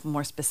kind of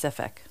more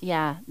specific.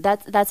 Yeah,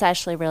 that's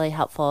actually really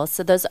helpful.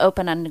 So those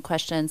open-ended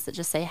questions that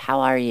just say,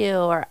 how are you?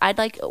 Or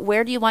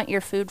where do you want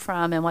your food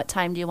from? And what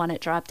time do you want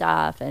it dropped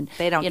off? And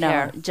they don't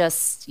care.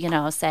 Just,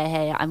 say,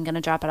 hey, I'm going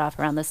to drop it off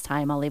around this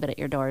time. I'll leave it at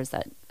your door. Is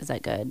that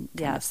good?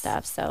 Kind of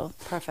stuff. So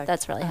perfect.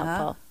 That's really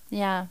helpful.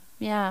 Yeah.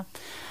 Yeah.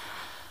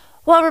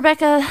 Well,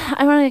 Rebecca,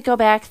 I want to go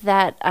back to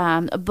that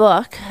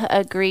book,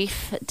 A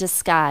Grief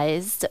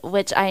Disguised,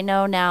 which I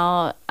know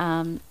now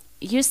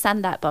you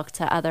send that book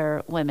to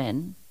other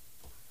women,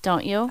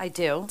 don't you? I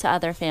do. To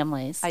other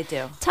families. I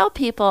do. Tell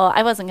people,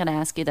 I wasn't going to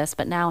ask you this,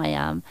 but now I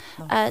am.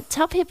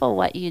 Tell people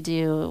what you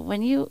do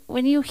when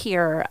you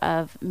hear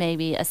of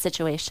maybe a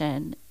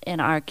situation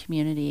in our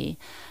community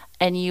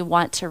and you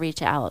want to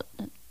reach out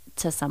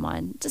to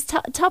someone. Just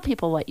tell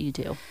people what you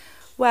do.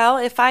 Well,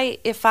 if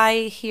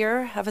I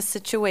hear of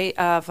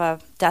a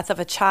death of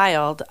a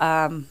child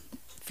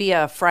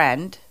via a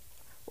friend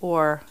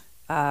or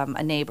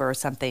a neighbor or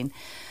something,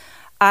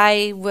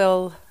 I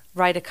will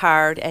write a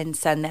card and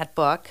send that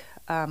book,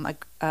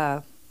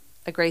 A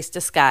Grace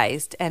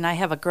Disguised. And I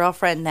have a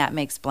girlfriend that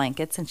makes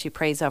blankets, and she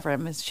prays over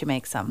them as she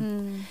makes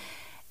them.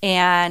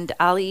 And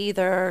I'll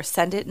either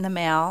send it in the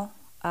mail.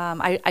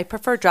 I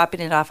prefer dropping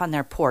it off on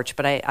their porch,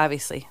 but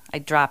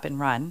I drop and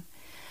run.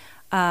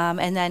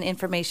 And then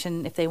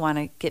information if they want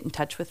to get in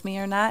touch with me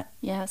or not.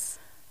 Yes.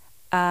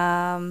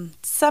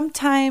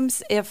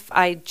 Sometimes if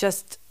I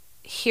just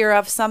hear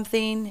of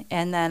something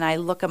and then I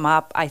look them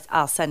up,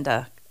 I'll send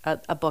a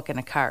book and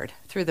a card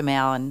through the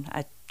mail, and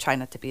I try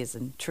not to be as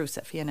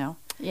intrusive,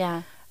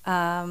 Yeah.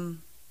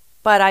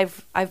 But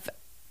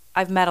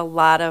I've met a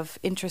lot of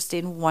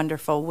interesting,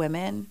 wonderful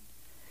women,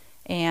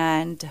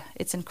 and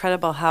it's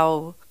incredible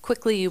how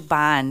quickly you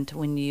bond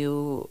when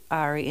you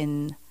are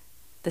in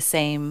the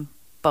same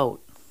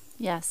boat.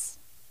 Yes.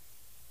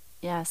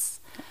 Yes.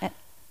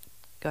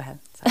 Go ahead.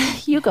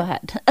 You go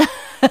ahead.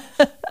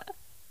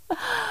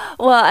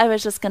 Well, I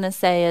was just going to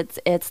say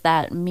it's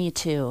that me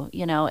too.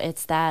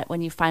 It's that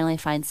when you finally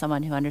find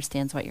someone who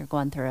understands what you're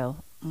going through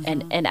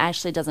and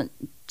actually doesn't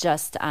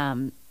just,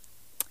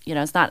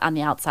 it's not on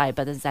the outside,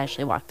 but it's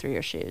actually walked through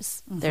your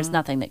shoes. There's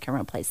nothing that can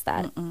replace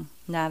that.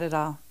 Not at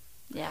all.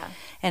 Yeah.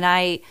 And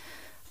I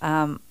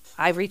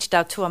reached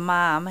out to a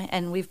mom,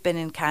 and we've been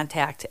in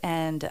contact,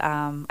 and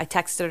I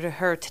texted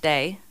her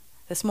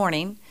this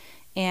morning,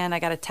 and I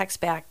got a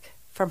text back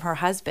from her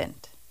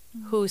husband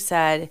who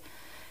said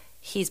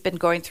he's been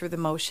going through the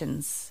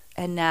motions,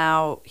 and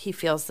now he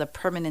feels the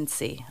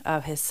permanency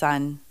of his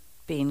son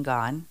being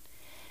gone,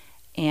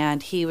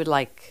 and he would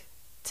like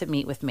to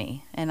meet with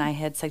me. And I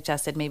had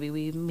suggested maybe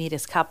we meet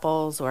as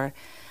couples, or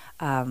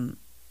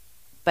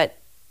but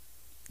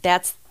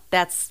that's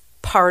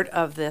part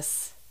of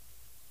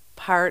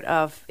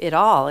it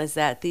all, is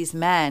that these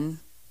men,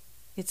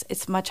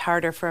 it's much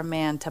harder for a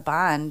man to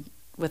bond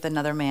with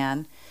another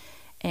man,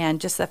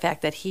 and just the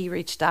fact that he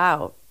reached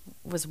out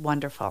was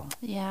wonderful.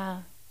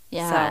 Yeah.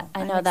 Yeah, so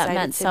I know that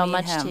meant so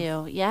much to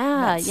you.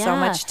 Yeah, so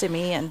much to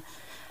me,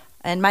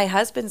 and my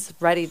husband's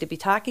ready to be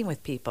talking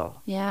with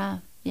people. Yeah.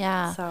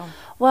 Yeah. So.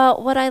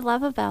 Well, what I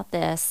love about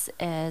this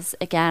is,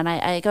 again,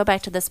 I go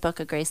back to this book,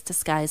 A Grace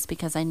Disguised,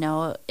 because I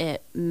know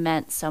it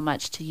meant so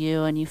much to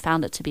you and you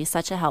found it to be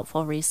such a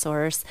helpful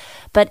resource.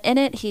 But in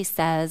it, he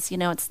says,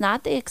 it's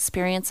not the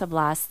experience of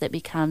loss that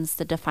becomes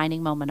the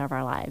defining moment of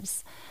our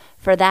lives,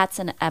 for that's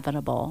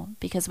inevitable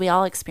because we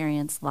all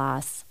experience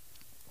loss.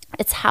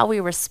 It's how we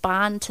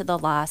respond to the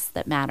loss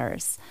that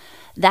matters.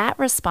 That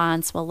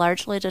response will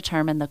largely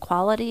determine the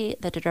quality,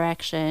 the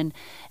direction,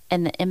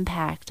 and the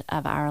impact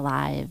of our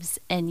lives.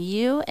 And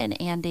you and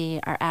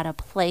Andy are at a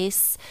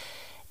place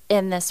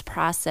in this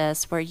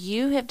process where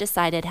you have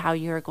decided how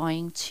you're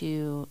going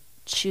to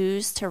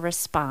choose to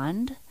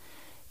respond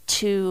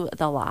to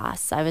the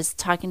loss. I was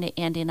talking to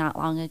Andy not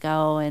long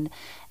ago, and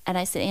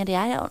I said, Andy,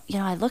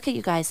 I look at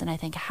you guys and I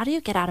think, how do you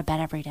get out of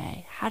bed every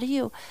day? How do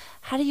you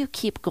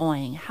keep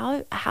going?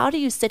 How do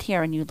you sit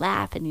here and you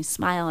laugh and you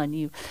smile and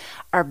you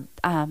are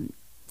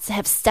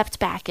have stepped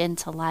back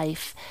into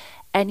life?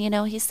 And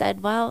he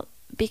said, well,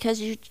 because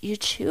you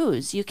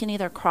choose. You can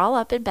either crawl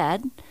up in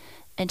bed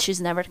and choose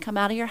never to come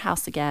out of your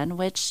house again,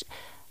 which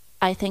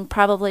I think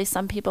probably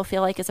some people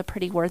feel like is a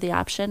pretty worthy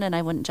option, and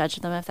I wouldn't judge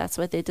them if that's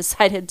what they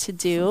decided to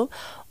do.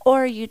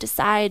 Or you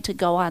decide to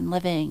go on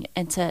living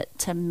and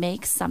to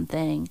make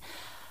something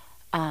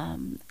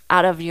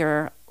out of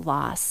your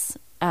loss,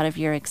 out of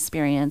your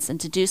experience, and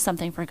to do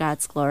something for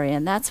God's glory.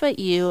 And that's what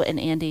you and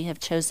Andy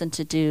have chosen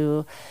to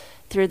do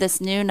through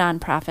this new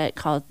nonprofit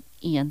called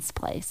Ian's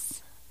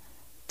Place.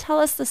 Tell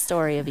us the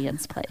story of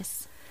Ian's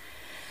Place.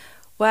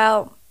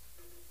 Well,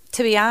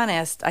 to be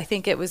honest, I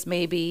think it was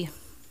maybe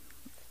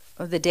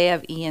the day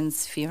of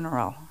Ian's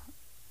funeral,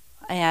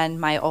 and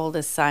my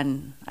oldest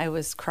son, I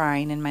was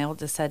crying, and my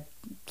oldest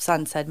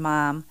son said,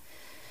 "Mom,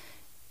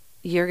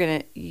 you're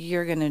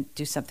gonna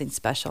do something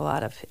special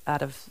out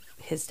of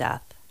his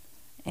death."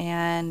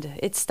 and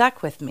it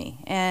stuck with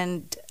me.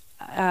 And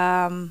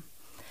I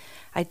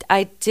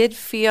did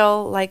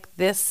feel like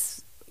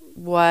this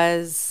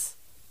was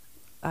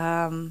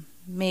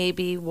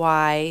maybe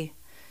why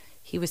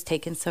he was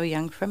taken so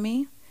young from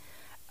me,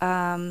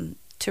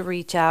 to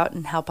reach out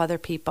and help other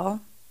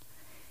people.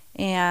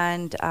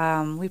 And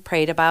we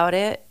prayed about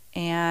it.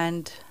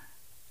 And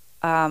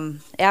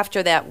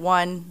after that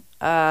one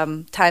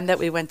time that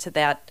we went to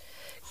that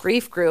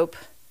grief group,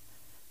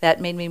 that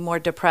made me more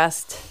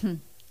depressed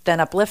than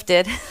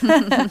uplifted. We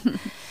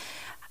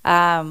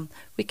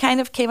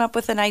kind of came up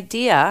with an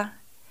idea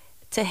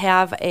to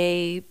have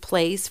a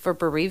place for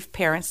bereaved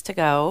parents to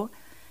go,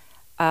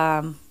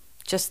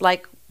 just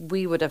like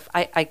we would have.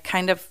 I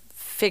kind of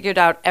figured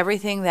out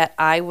everything that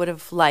I would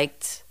have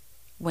liked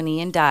when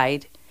Ian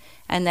died,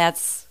 and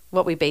that's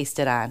what we based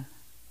it on.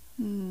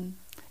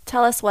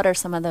 Tell us, what are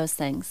some of those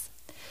things?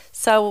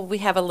 So we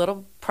have a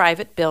little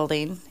private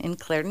building in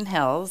Clarendon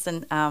Hills,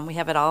 and we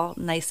have it all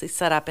nicely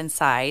set up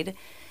inside.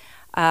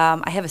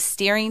 I have a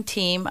steering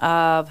team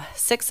of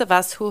 6 of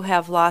us who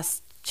have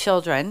lost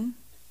children,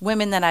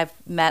 women that I've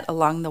met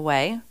along the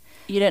way.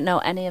 You didn't know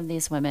any of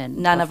these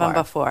women? None of them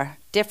before.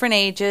 Different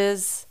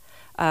ages,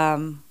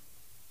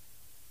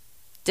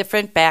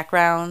 different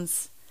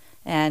backgrounds,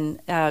 and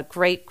a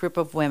great group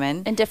of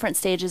women. In different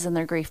stages in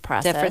their grief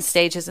process. Different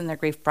stages in their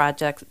grief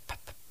project.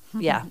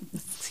 Yeah,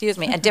 excuse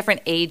me. And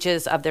different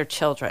ages of their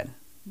children.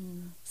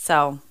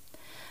 So,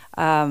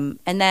 and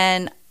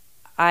then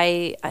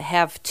I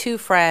have 2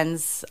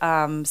 friends.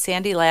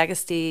 Sandy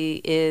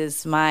Lagasty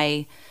is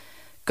my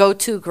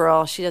go-to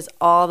girl. She does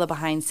all the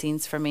behind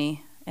scenes for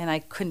me, and I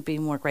couldn't be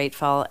more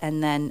grateful.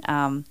 And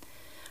then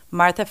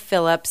Martha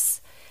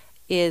Phillips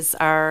is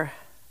our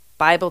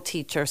Bible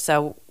teacher.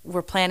 So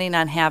we're planning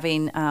on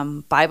having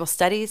Bible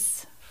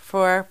studies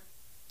for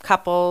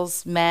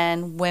couples,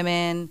 men,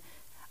 women,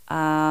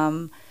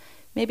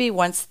 maybe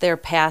once they're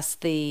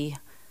past the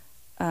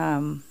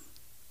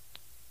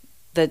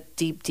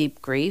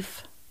deep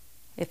grief,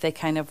 if they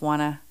kind of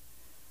want to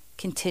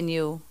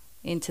continue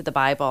into the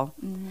Bible.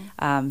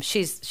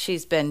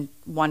 She's been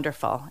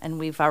wonderful, and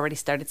we've already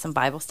started some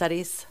Bible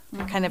studies.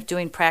 We're kind of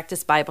doing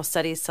practice Bible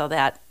studies so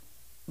that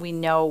we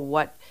know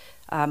what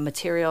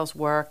materials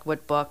work,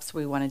 what books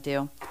we want to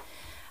do.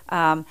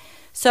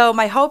 So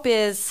my hope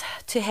is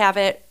to have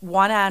it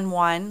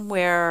one-on-one,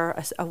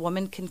 where a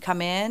woman can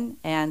come in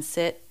and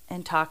sit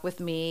and talk with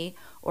me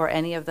or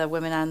any of the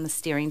women on the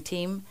steering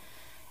team,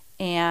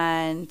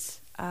 and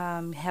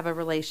have a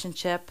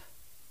relationship,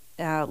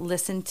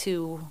 listen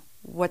to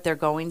what they're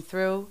going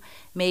through.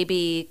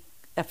 Maybe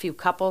a few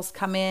couples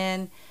come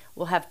in.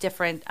 We'll have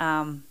different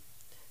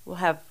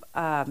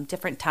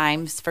different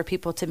times for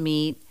people to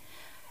meet,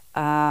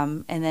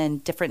 and then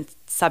different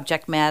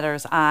subject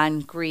matters on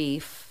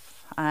grief,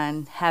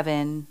 on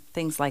heaven,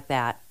 things like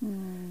that.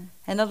 And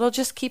it'll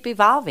just keep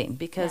evolving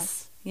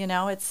because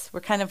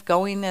we're kind of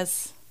going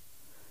as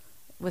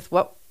with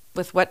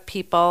what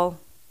people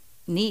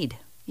need.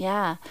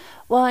 Yeah.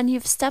 Well, and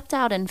you've stepped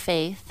out in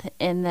faith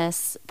in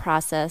this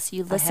process.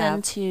 You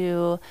listened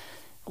to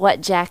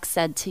what Jack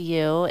said to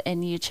you,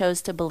 and you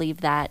chose to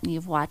believe that, and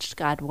you've watched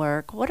God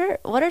work. What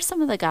are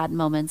some of the God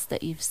moments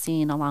that you've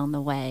seen along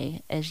the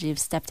way as you've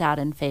stepped out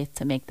in faith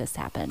to make this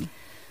happen?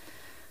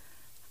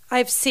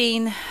 I've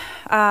seen,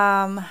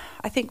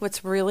 I think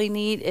what's really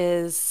neat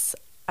is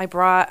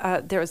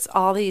there's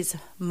all these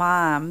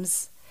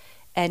moms,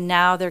 and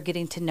now they're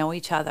getting to know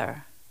each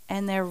other,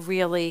 and they're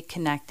really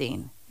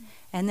connecting,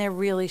 and they're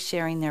really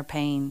sharing their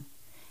pain,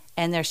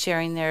 and they're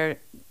sharing the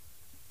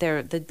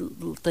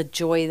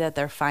joy that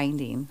they're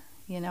finding,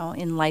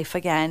 in life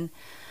again.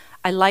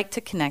 I like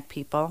to connect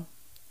people,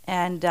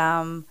 and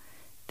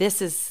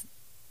this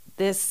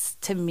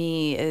to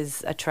me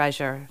is a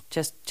treasure.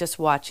 Just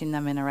watching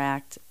them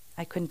interact,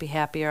 I couldn't be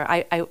happier.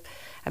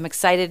 I'm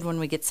excited when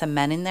we get some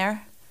men in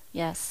there.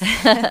 Yes.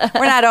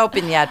 We're not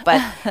open yet,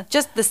 but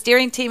just the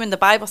steering team and the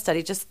Bible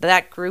study, just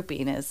that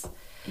grouping is.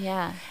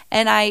 Yeah.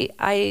 And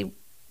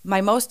my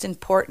most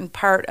important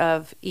part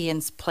of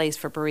Ian's place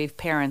for bereaved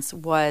parents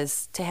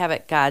was to have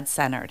it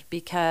God-centered,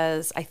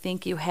 because I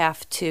think you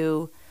have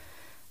to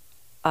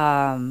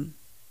have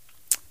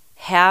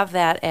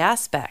that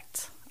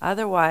aspect.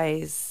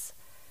 Otherwise,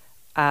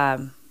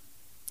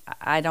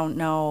 I don't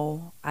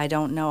know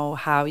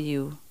how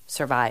you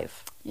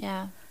survive.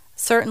 Yeah.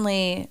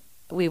 Certainly,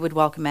 we would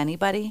welcome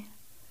anybody,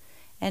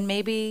 and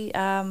maybe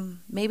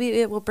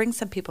it will bring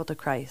some people to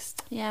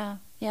Christ. Yeah.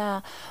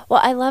 Yeah. Well,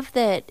 I love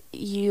that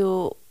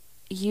you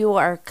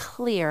are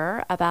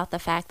clear about the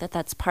fact that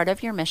that's part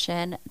of your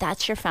mission.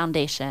 That's your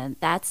foundation.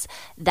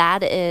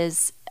 That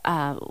is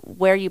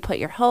where you put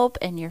your hope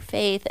and your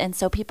faith. And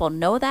so people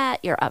know that,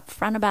 you're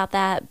upfront about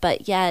that,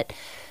 but yet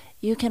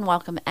you can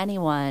welcome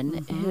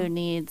anyone who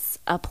needs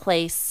a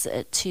place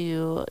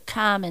to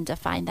come and to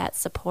find that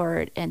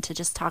support, and to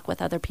just talk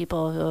with other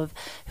people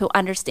who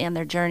understand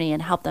their journey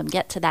and help them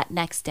get to that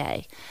next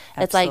day.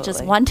 Absolutely. It's like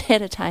just one day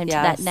at a time to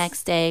that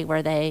next day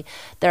where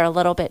they're a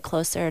little bit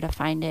closer to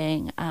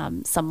finding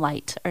some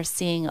light or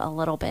seeing a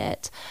little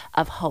bit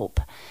of hope.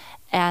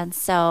 And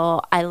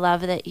so I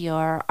love that you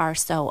are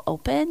so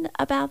open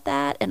about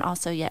that, and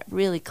also yet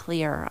really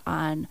clear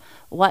on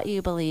what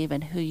you believe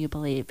and who you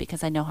believe,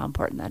 because I know how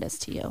important that is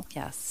to you.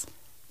 Yes.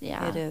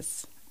 Yeah. It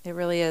is. It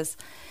really is.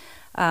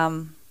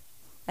 And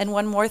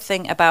one more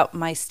thing about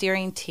my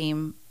steering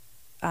team,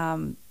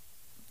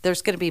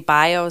 there's going to be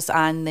bios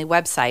on the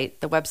website.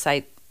 The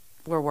website,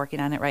 we're working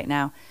on it right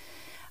now.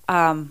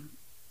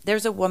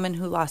 There's a woman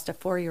who lost a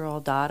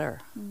 4-year-old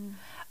daughter.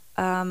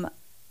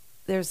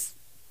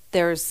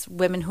 There's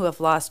women who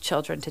have lost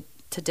children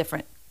to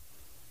different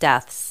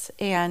deaths.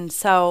 And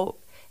so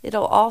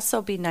it'll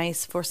also be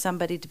nice for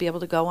somebody to be able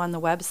to go on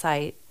the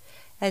website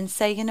and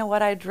say, you know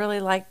what, I'd really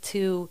like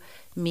to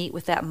meet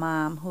with that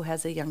mom who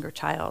has a younger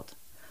child,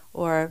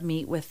 or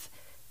meet with,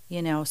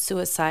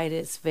 suicide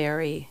is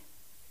very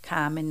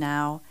common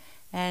now.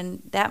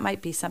 And that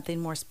might be something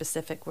more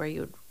specific where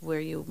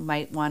you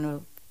might want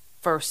to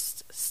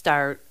first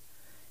start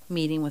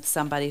meeting with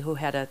somebody who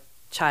had a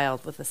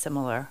child with a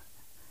similar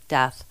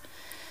death.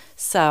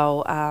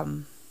 So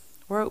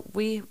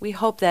we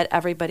hope that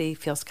everybody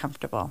feels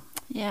comfortable.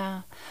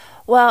 Yeah.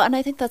 Well, and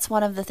I think that's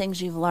one of the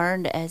things you've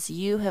learned as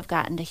you have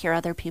gotten to hear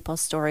other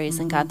people's stories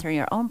and gone through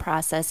your own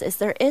process, is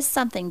there is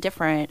something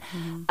different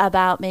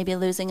about maybe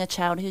losing a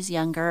child who's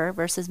younger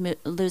versus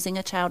losing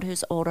a child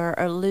who's older,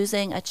 or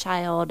losing a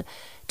child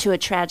to a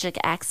tragic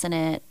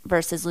accident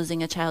versus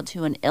losing a child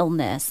to an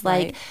illness.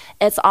 Right. Like,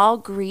 it's all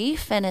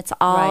grief, and it's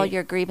all Right.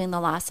 you're grieving the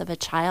loss of a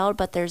child,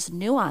 but there's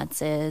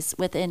nuances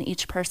within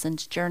each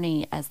person's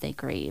journey as they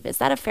grieve. Is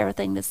that a fair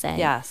thing to say?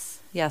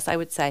 Yes, I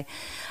would say.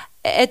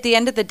 At the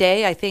end of the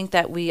day, I think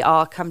that we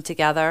all come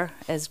together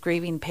as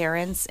grieving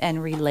parents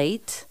and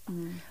relate.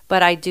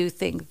 But I do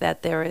think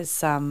that there is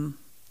some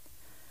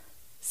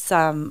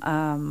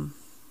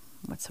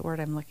what's the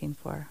word I'm looking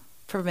for?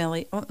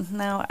 Familiar.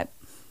 No,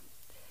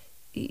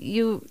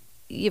 you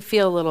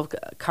feel a little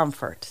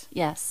comfort.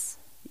 Yes.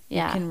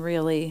 Yeah. You can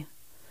really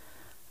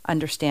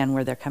understand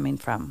where they're coming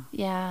from.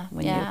 Yeah.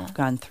 When you've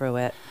gone through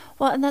it.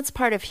 Well, and that's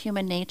part of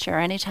human nature.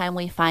 Anytime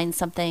we find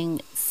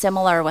something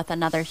similar with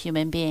another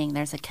human being,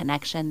 there's a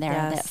connection there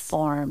that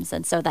forms.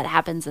 And so that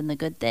happens in the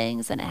good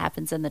things, and it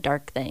happens in the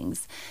dark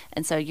things.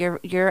 And so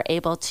you're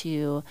able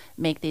to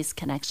make these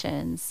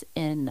connections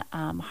in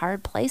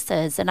hard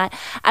places. And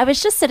I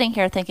was just sitting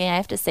here thinking, I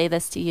have to say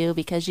this to you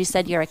because you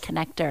said you're a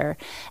connector.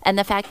 And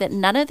the fact that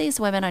none of these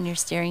women on your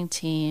steering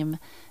team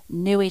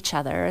knew each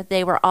other.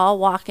 They were all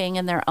walking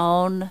in their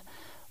own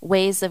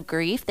ways of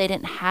grief. They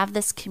didn't have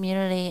this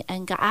community,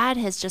 and God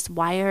has just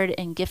wired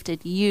and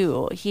gifted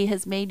you. He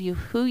has made you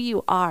who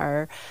you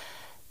are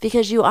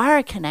because you are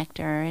a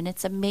connector, and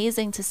it's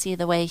amazing to see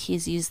the way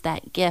He's used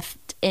that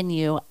gift in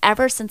you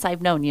ever since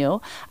I've known you.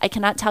 I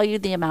cannot tell you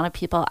the amount of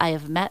people I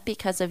have met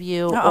because of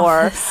you,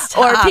 or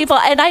people,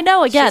 and I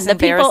know again the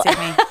people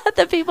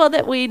the people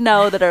that we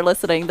know that are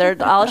listening,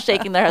 they're all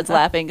shaking their heads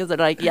laughing because they're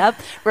like, yep,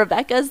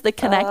 Rebecca's the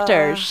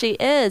connector. She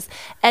is.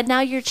 And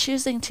now you're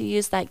choosing to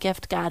use that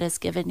gift God has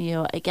given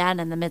you again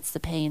in the midst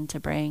of pain to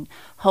bring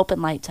hope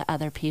and light to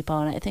other people.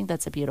 And I think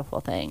that's a beautiful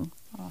thing.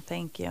 Oh,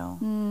 thank you.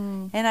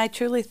 And I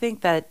truly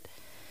think that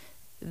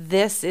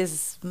this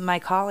is my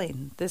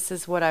calling. This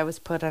is what I was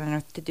put on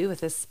earth to do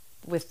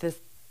with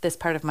this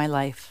part of my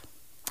life.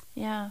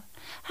 Yeah.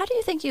 How do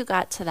you think you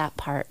got to that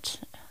part?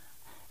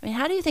 I mean,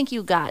 how do you think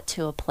you got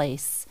to a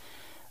place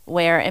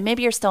where, and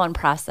maybe you're still in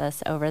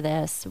process over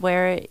this,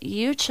 where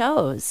you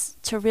chose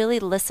to really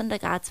listen to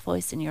God's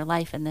voice in your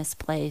life in this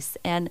place,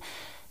 and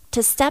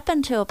to step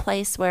into a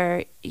place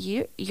where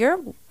you're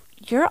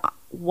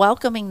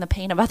welcoming the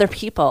pain of other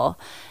people,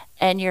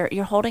 and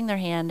you're holding their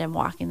hand and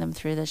walking them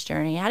through this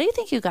journey? How do you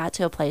think you got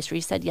to a place where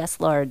you said, yes,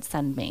 Lord,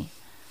 send me?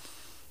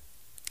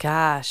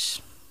 Gosh,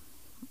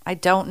 I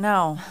don't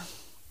know.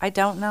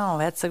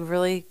 That's a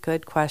really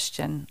good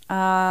question.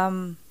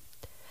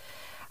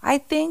 I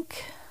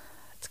think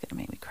it's going to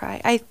make me cry.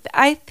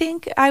 I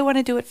think I want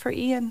to do it for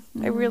Ian.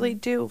 I really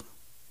do.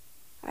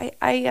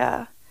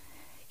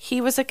 He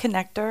was a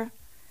connector,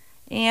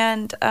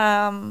 and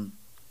I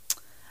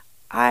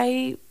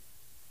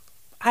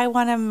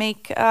want to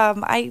make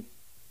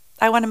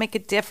I want to make a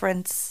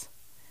difference.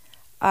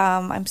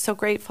 I'm so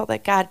grateful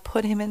that God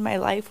put him in my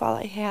life while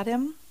I had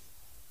him.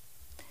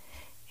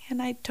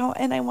 And I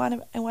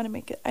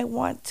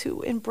want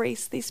to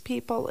embrace these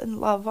people and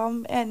love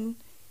them and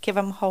give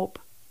them hope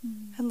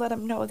and let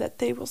them know that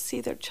they will see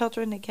their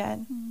children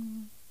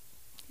again.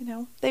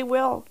 They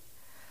will.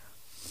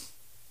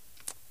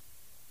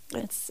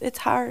 It's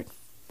hard.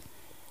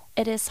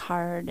 It is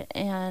hard.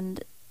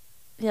 And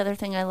the other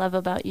thing I love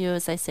about you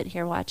as I sit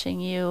here watching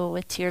you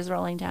with tears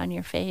rolling down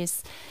your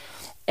face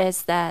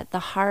is that the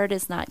hard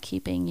is not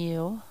keeping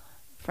you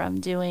from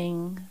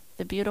doing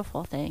the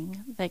beautiful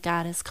thing that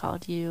God has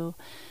called you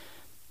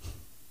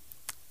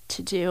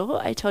to do.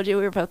 I told you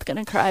we were both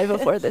going to cry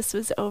before this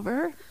was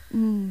over.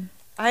 I'm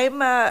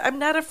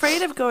not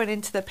afraid of going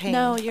into the pain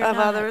of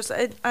others.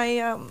 And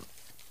I'm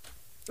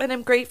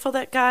grateful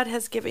that God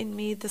has given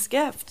me this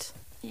gift.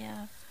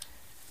 Yeah.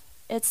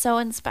 It's so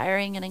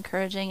inspiring and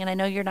encouraging. And I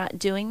know you're not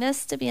doing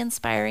this to be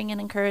inspiring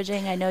and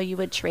encouraging. I know you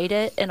would trade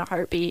it in a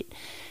heartbeat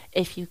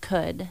if you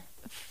could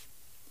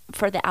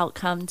for the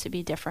outcome to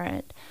be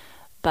different.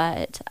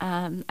 But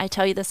I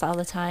tell you this all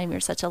the time. You're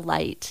such a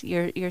light.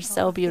 You're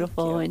so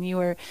beautiful. And you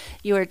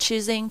are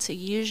choosing to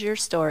use your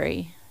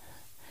story.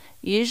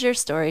 Use your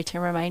story to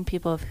remind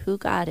people of who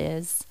God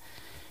is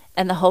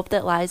and the hope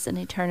that lies in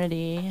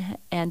eternity,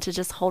 and to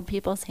just hold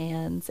people's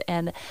hands.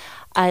 And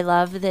I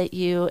love that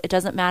it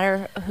doesn't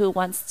matter who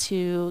wants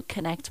to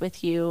connect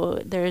with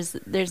you.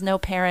 There's no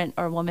parent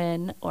or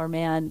woman or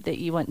man that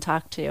you wouldn't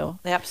talk to.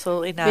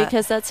 Absolutely not.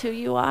 Because that's who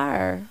you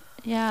are.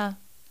 Yeah.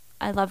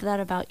 I love that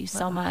about you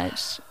so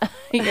much.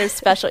 You're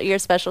special. You're a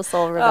special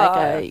soul,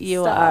 Rebecca.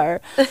 You are.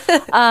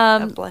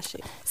 God bless you.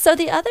 So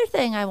the other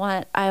thing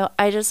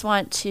I just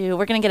want to,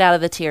 we're going to get out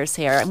of the tears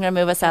here. I'm going to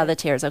move us out of the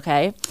tears,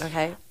 okay?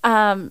 Okay.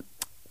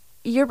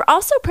 You're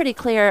also pretty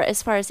clear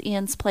as far as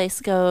Ian's Place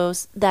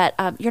goes that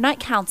you're not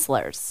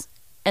counselors.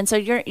 And so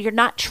you're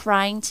not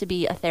trying to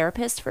be a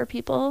therapist for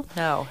people.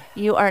 No.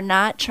 You are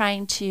not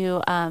trying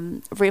to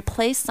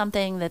replace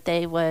something that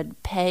they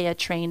would pay a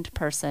trained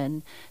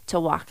person to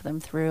walk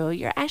them through.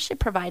 You're actually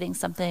providing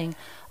something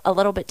a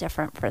little bit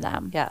different for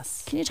them.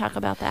 Yes. Can you talk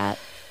about that?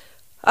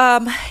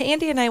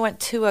 Andy and I went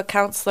to a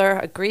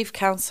grief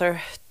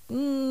counselor,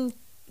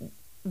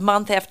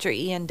 month after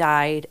Ian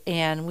died,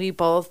 and we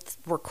both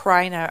were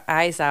crying our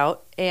eyes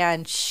out,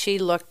 and she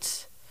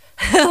looked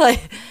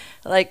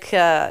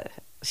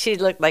she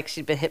looked like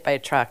she'd been hit by a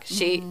truck.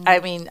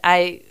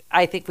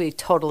 I think we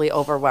totally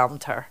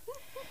overwhelmed her.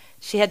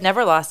 She had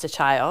never lost a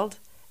child,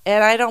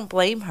 and I don't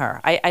blame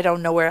her. I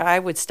don't know where I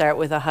would start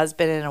with a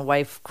husband and a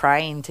wife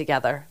crying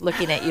together,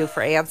 looking at you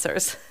for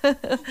answers.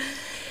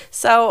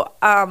 So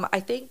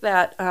I think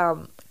that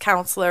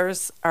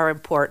counselors are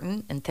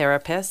important, and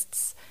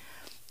therapists.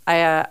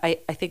 I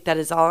think that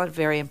is all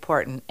very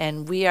important.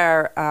 And we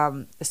are,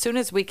 as soon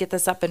as we get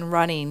this up and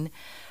running,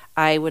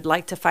 I would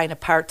like to find a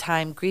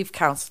part-time grief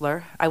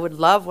counselor. I would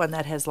love one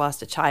that has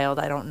lost a child.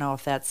 I don't know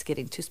if that's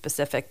getting too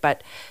specific,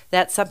 but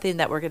that's something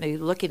that we're going to be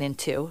looking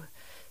into,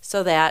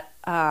 so that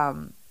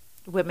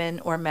women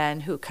or men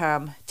who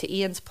come to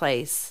Ian's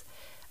Place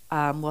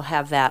will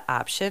have that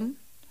option.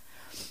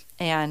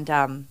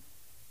 And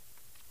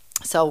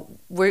so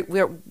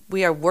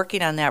we are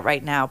working on that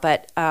right now.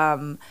 But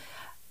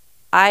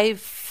I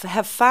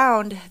have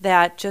found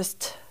that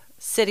just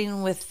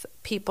sitting with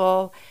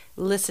people,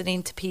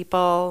 listening to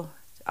people,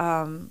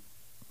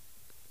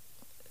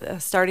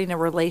 starting a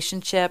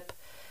relationship,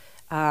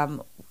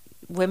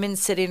 women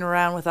sitting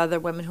around with other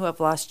women who have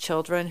lost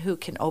children who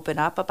can open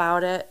up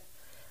about it.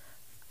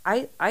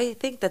 I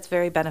think that's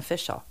very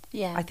beneficial.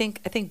 Yeah. I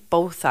think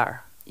both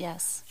are.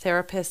 Yes.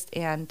 Therapist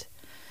and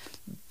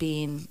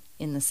being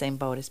in the same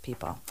boat as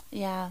people.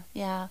 Yeah,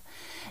 yeah.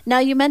 Now,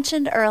 you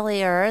mentioned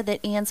earlier that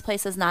Ian's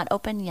Place is not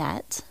open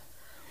yet.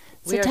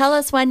 So tell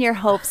us when your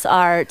hopes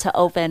are to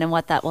open and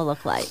what that will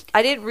look like.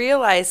 I didn't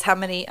realize how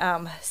many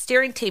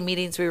steering team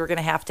meetings we were going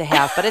to have,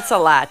 but it's a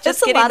lot.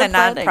 Just getting the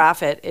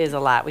nonprofit is a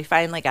lot. We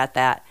finally got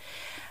that.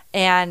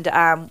 And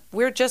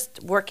we're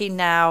just working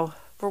now.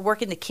 We're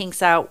working the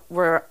kinks out.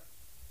 We're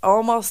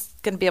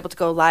almost going to be able to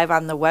go live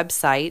on the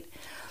website.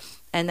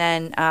 And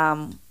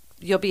then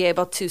you'll be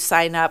able to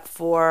sign up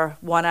for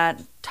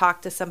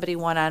talk to somebody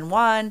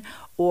one-on-one,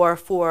 or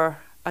for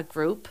a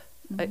group,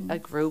 a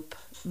group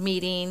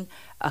meeting,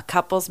 a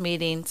couples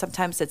meeting.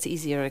 Sometimes it's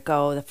easier to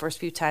go the first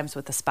few times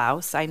with a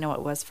spouse. I know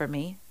it was for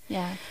me.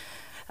 Yeah.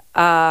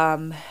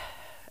 And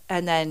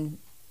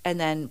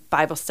then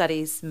Bible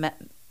studies,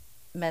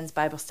 men's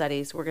Bible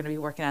studies. We're going to be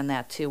working on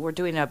that too. We're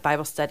doing a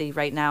Bible study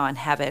right now on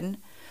heaven.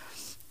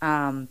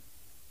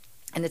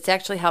 And it's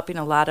actually helping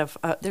a lot of,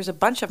 there's a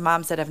bunch of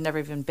moms that have never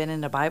even been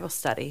in a Bible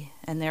study,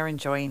 and they're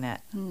enjoying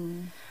it.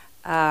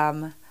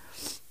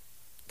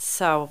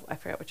 So I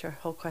forgot what your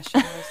whole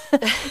question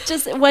was.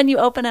 Just when you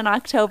open in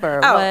October.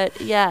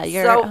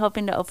 You're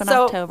hoping to open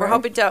October. We're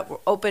hoping to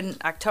open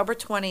October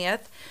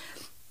 20th,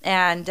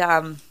 and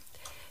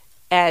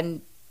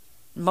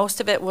most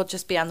of it will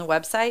just be on the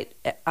website.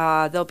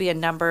 There'll be a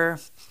number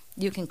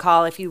you can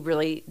call if you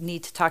really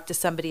need to talk to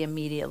somebody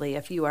immediately,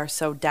 if you are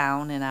so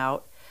down and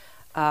out.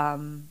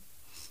 And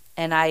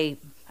I'm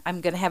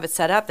going to have it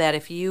set up that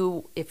if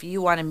you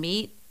want to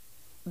meet,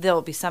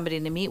 there'll be somebody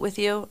to meet with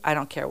you. I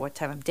don't care what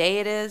time of day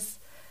it is,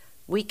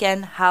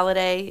 weekend,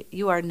 holiday.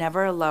 You are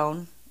never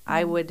alone.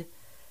 I would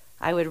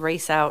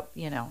race out,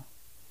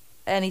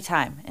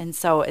 anytime. And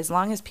so as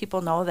long as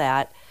people know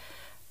that,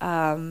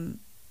 and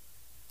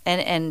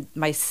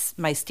my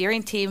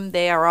steering team,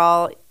 they are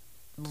all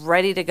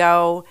ready to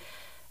go,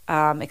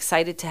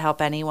 excited to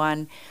help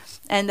anyone.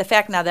 And the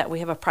fact now that we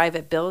have a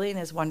private building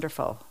is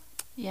wonderful.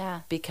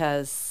 Yeah.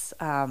 Because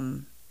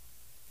then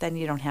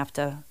you don't have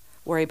to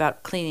worry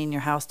about cleaning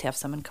your house to have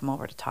someone come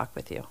over to talk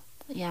with you.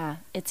 Yeah.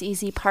 It's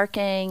easy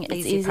parking.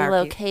 It's easy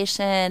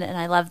location. And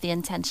I love the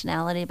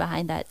intentionality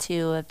behind that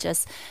too, of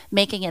just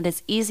making it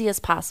as easy as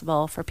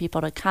possible for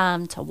people to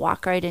come, to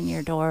walk right in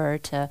your door,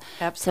 to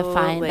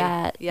find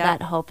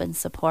that hope and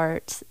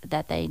support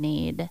that they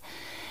need.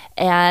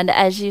 And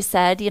as you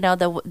said, the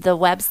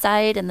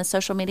website and the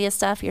social media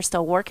stuff you're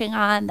still working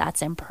on,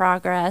 that's in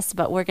progress.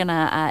 But we're going to,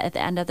 at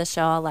the end of the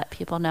show, I'll let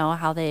people know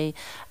how they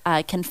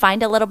can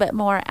find a little bit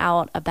more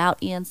out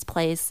about Ian's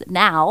Place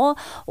now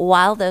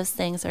while those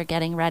things are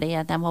getting ready.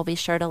 And then we'll be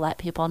sure to let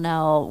people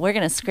know. We're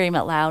going to scream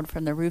it loud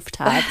from the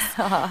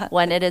rooftops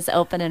when it is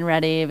open and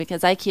ready,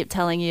 because I keep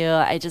telling you,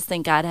 I just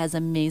think God has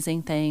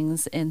amazing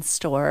things in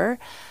store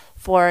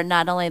for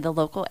not only the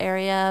local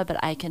area, but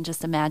I can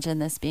just imagine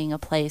this being a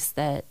place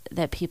that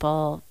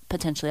people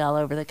potentially all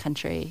over the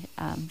country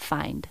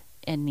find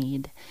and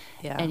need.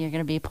 Yeah. And you're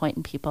going to be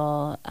pointing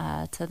people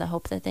to the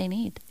hope that they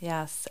need.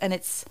 Yes, and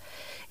it's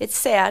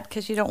sad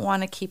because you don't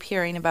want to keep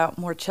hearing about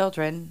more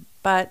children,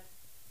 but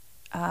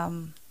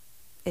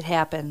it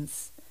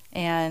happens,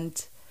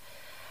 and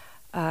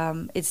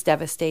it's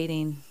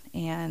devastating,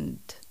 and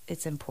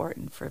it's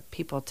important for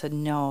people to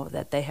know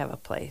that they have a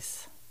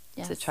place.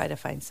 Yes. To try to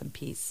find some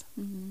peace.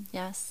 Mm-hmm.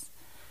 Yes.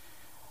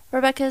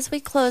 Rebecca, as we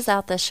close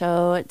out the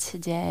show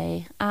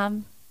today,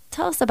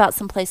 tell us about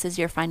some places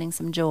you're finding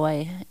some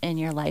joy in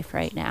your life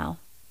right now.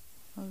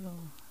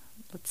 Oh,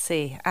 let's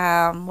see.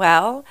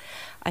 Well,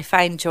 I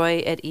find joy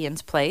at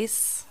Ian's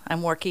Place.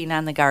 I'm working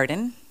on the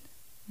garden.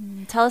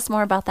 Tell us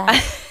more about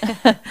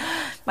that.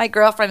 My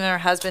girlfriend and her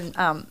husband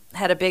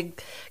had a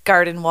big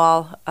garden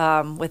wall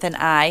with an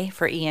eye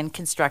for Ian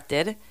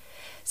constructed.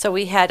 So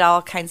we had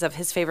all kinds of,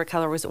 his favorite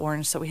color was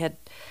orange, so we had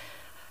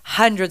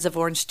hundreds of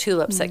orange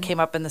tulips that came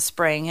up in the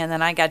spring, and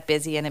then I got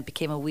busy and it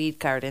became a weed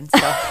garden.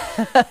 So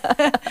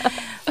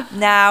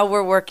now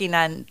we're working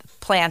on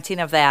planting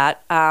of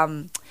that,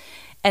 and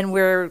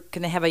we're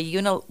going to have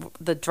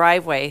the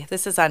driveway.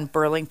 This is on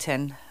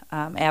Burlington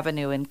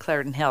Avenue in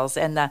Clarendon Hills,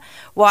 and the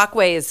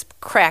walkway is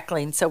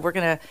crackling, so we're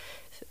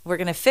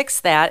gonna fix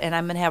that, and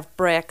I'm going to have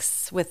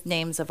bricks with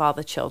names of all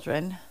the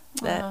children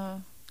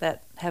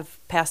that have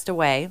passed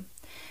away.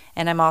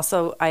 And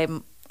I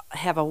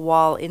have a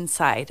wall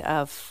inside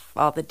of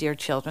all the dear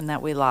children that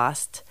we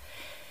lost.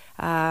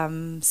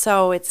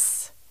 So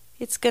it's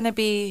going to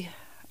be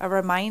a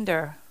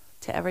reminder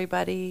to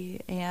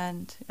everybody,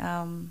 and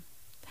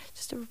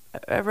just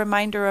a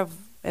reminder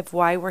of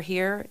why we're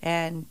here,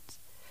 and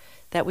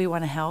that we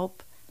want to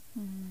help,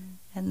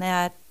 and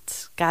that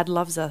God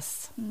loves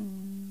us.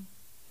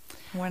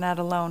 We're not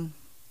alone.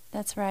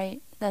 That's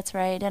right. That's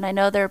right. And I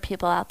know there are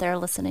people out there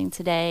listening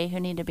today who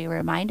need to be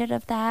reminded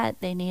of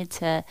that. They need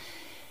to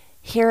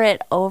hear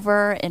it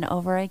over and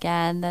over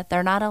again, that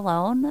they're not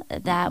alone,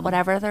 that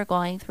whatever they're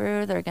going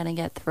through, they're going to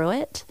get through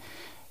it,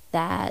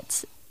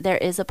 that there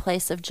is a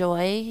place of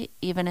joy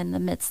even in the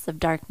midst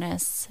of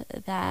darkness,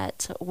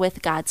 that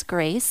with God's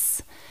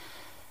grace,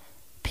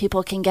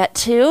 people can get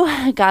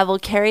to. God will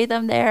carry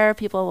them there.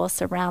 People will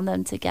surround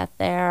them to get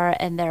there,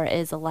 and there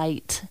is a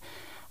light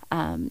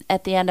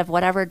at the end of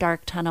whatever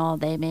dark tunnel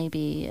they may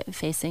be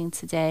facing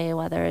today,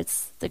 whether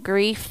it's the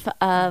grief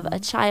of a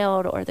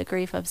child or the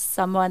grief of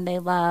someone they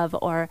love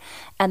or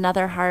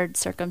another hard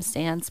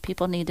circumstance.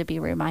 People need to be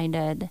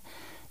reminded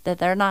that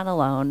they're not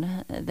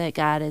alone, that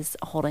God is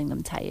holding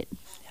them tight.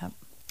 Yep.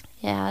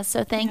 Yeah,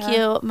 so thank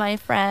you, my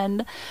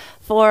friend,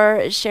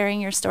 for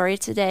sharing your story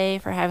today,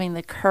 for having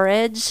the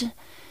courage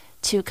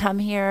to come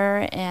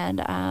here.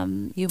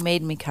 And you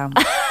made me come.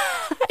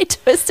 I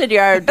twisted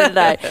your arm, didn't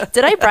I?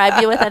 Did I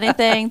bribe you with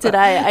anything? Did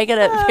I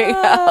gotta figure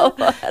out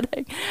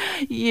what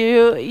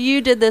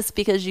you did this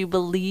because you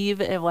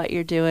believe in what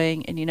you're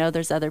doing, and you know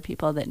there's other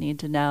people that need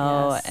to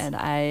know. Yes. And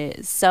I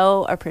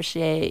so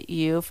appreciate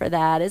you for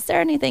that. Is there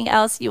anything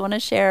else you want to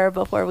share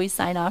before we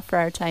sign off for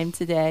our time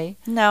today?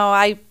 No,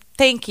 I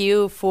thank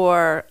you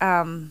for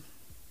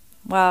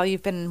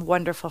you've been a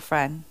wonderful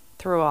friend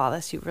through all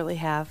this. You really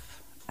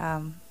have.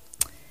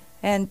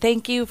 And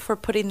thank you for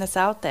putting this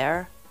out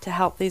there to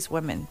help these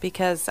women,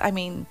 because I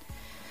mean,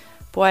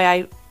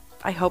 boy,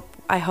 I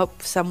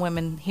hope some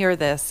women hear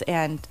this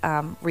and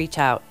reach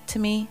out to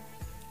me.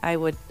 I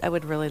would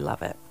really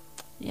love it.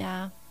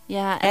 Yeah.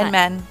 And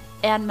men.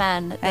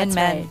 That's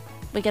right.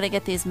 We got to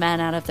get these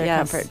men out of their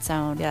comfort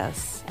zone.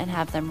 Yes. And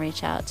have them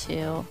reach out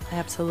too.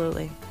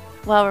 Absolutely.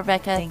 Well,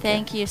 Rebecca,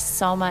 thank you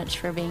so much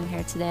for being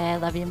here today. I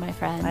love you, my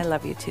friend. I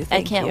love you too.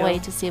 I can't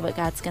wait to see what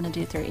God's going to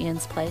do through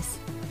Ian's Place.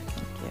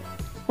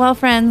 Well,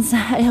 friends,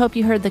 I hope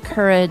you heard the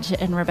courage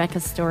in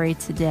Rebecca's story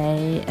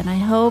today, and I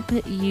hope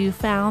you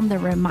found the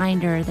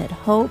reminder that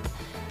hope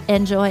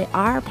and joy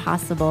are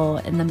possible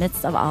in the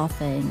midst of all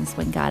things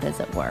when God is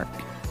at work.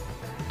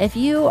 If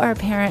you are a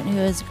parent who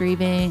is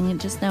grieving,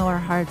 just know our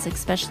hearts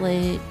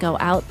especially go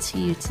out to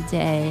you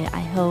today.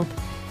 I hope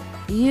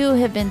you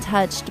have been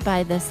touched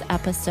by this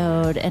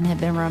episode and have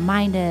been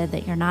reminded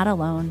that you're not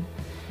alone,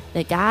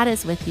 that God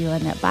is with you,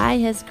 and that by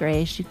His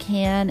grace you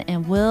can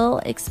and will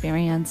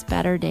experience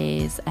better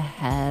days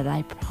ahead.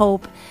 I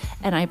hope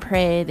and I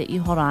pray that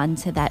you hold on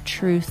to that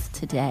truth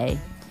today.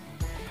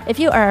 If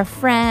you are a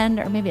friend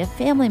or maybe a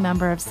family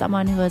member of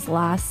someone who has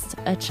lost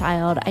a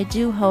child, I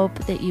do hope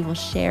that you will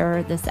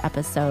share this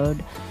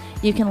episode.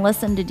 You can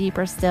listen to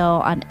Deeper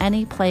Still on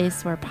any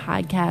place where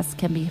podcasts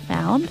can be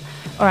found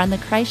or on the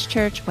Christ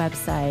Church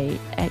website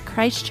at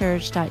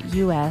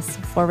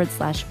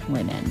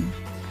christchurch.us/women.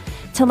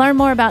 To learn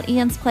more about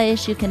Ian's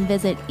Place, you can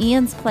visit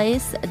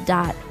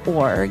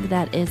iansplace.org.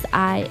 That is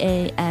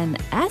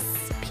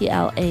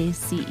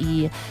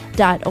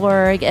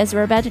IANSPLACE.org. As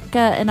Rebecca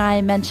and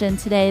I mentioned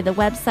today, the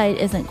website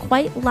isn't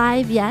quite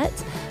live yet,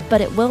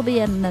 but it will be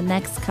in the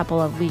next couple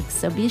of weeks.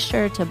 So be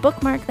sure to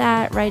bookmark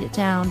that, write it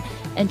down,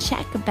 and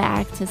check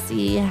back to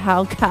see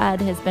how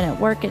God has been at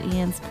work at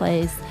Ian's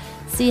Place.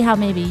 See how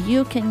maybe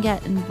you can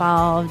get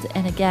involved.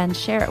 And again,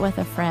 share it with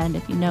a friend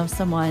if you know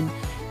someone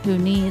who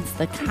needs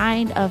the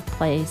kind of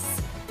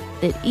place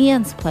that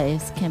Ian's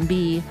Place can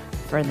be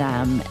for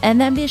them. And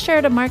then be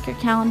sure to mark your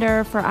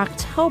calendar for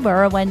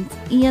October when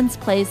Ian's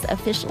Place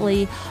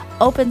officially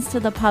opens to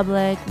the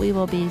public. We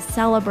will be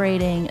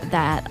celebrating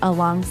that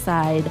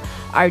alongside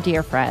our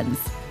dear friends.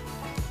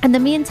 In the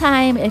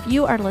meantime, if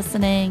you are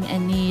listening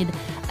and need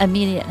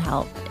immediate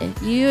help,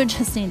 if you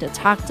just need to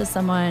talk to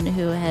someone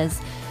who has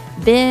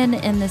been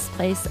in this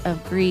place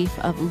of grief,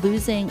 of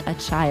losing a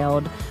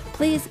child,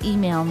 please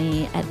email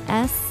me at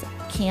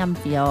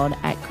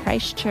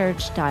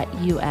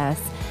scamfield@christchurch.us,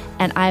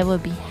 and I will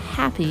be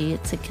happy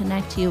to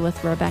connect you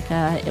with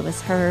Rebecca. It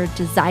was her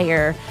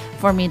desire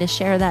for me to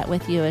share that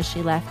with you as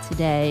she left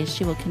today.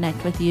 She will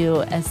connect with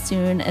you as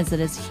soon as it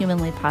is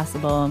humanly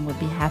possible and would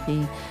be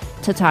happy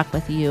to talk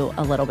with you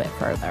a little bit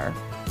further.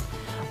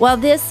 Well,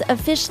 this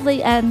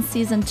officially ends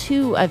season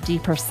 2 of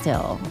Deeper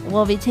Still.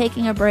 We'll be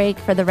taking a break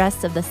for the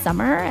rest of the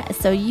summer,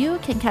 so you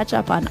can catch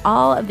up on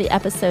all of the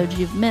episodes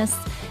you've missed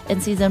in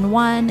season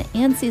 1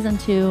 and season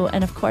 2,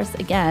 and of course,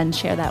 again,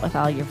 share that with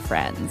all your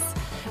friends.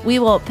 We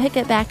will pick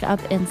it back up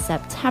in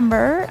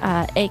September,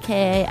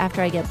 aka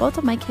after I get both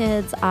of my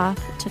kids off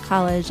to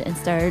college and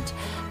start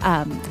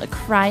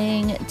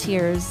crying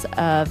tears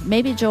of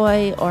maybe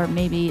joy or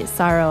maybe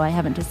sorrow. I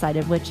haven't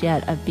decided which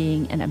yet, of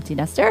being an empty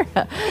nester.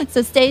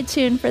 So stay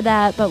tuned for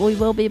that, but we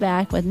will be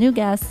back with new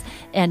guests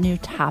and new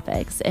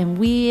topics, and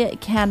we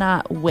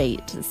cannot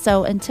wait.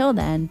 So until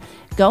then,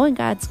 go in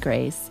God's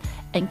grace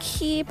and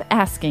keep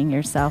asking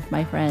yourself,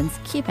 my friends,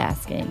 keep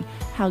asking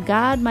how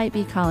God might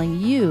be calling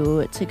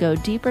you to go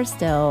deeper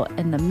still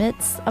in the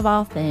midst of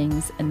all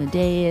things in the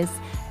days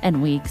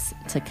and weeks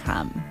to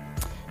come.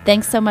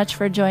 Thanks so much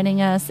for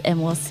joining us,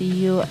 and we'll see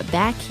you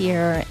back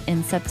here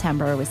in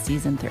September with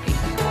season 3.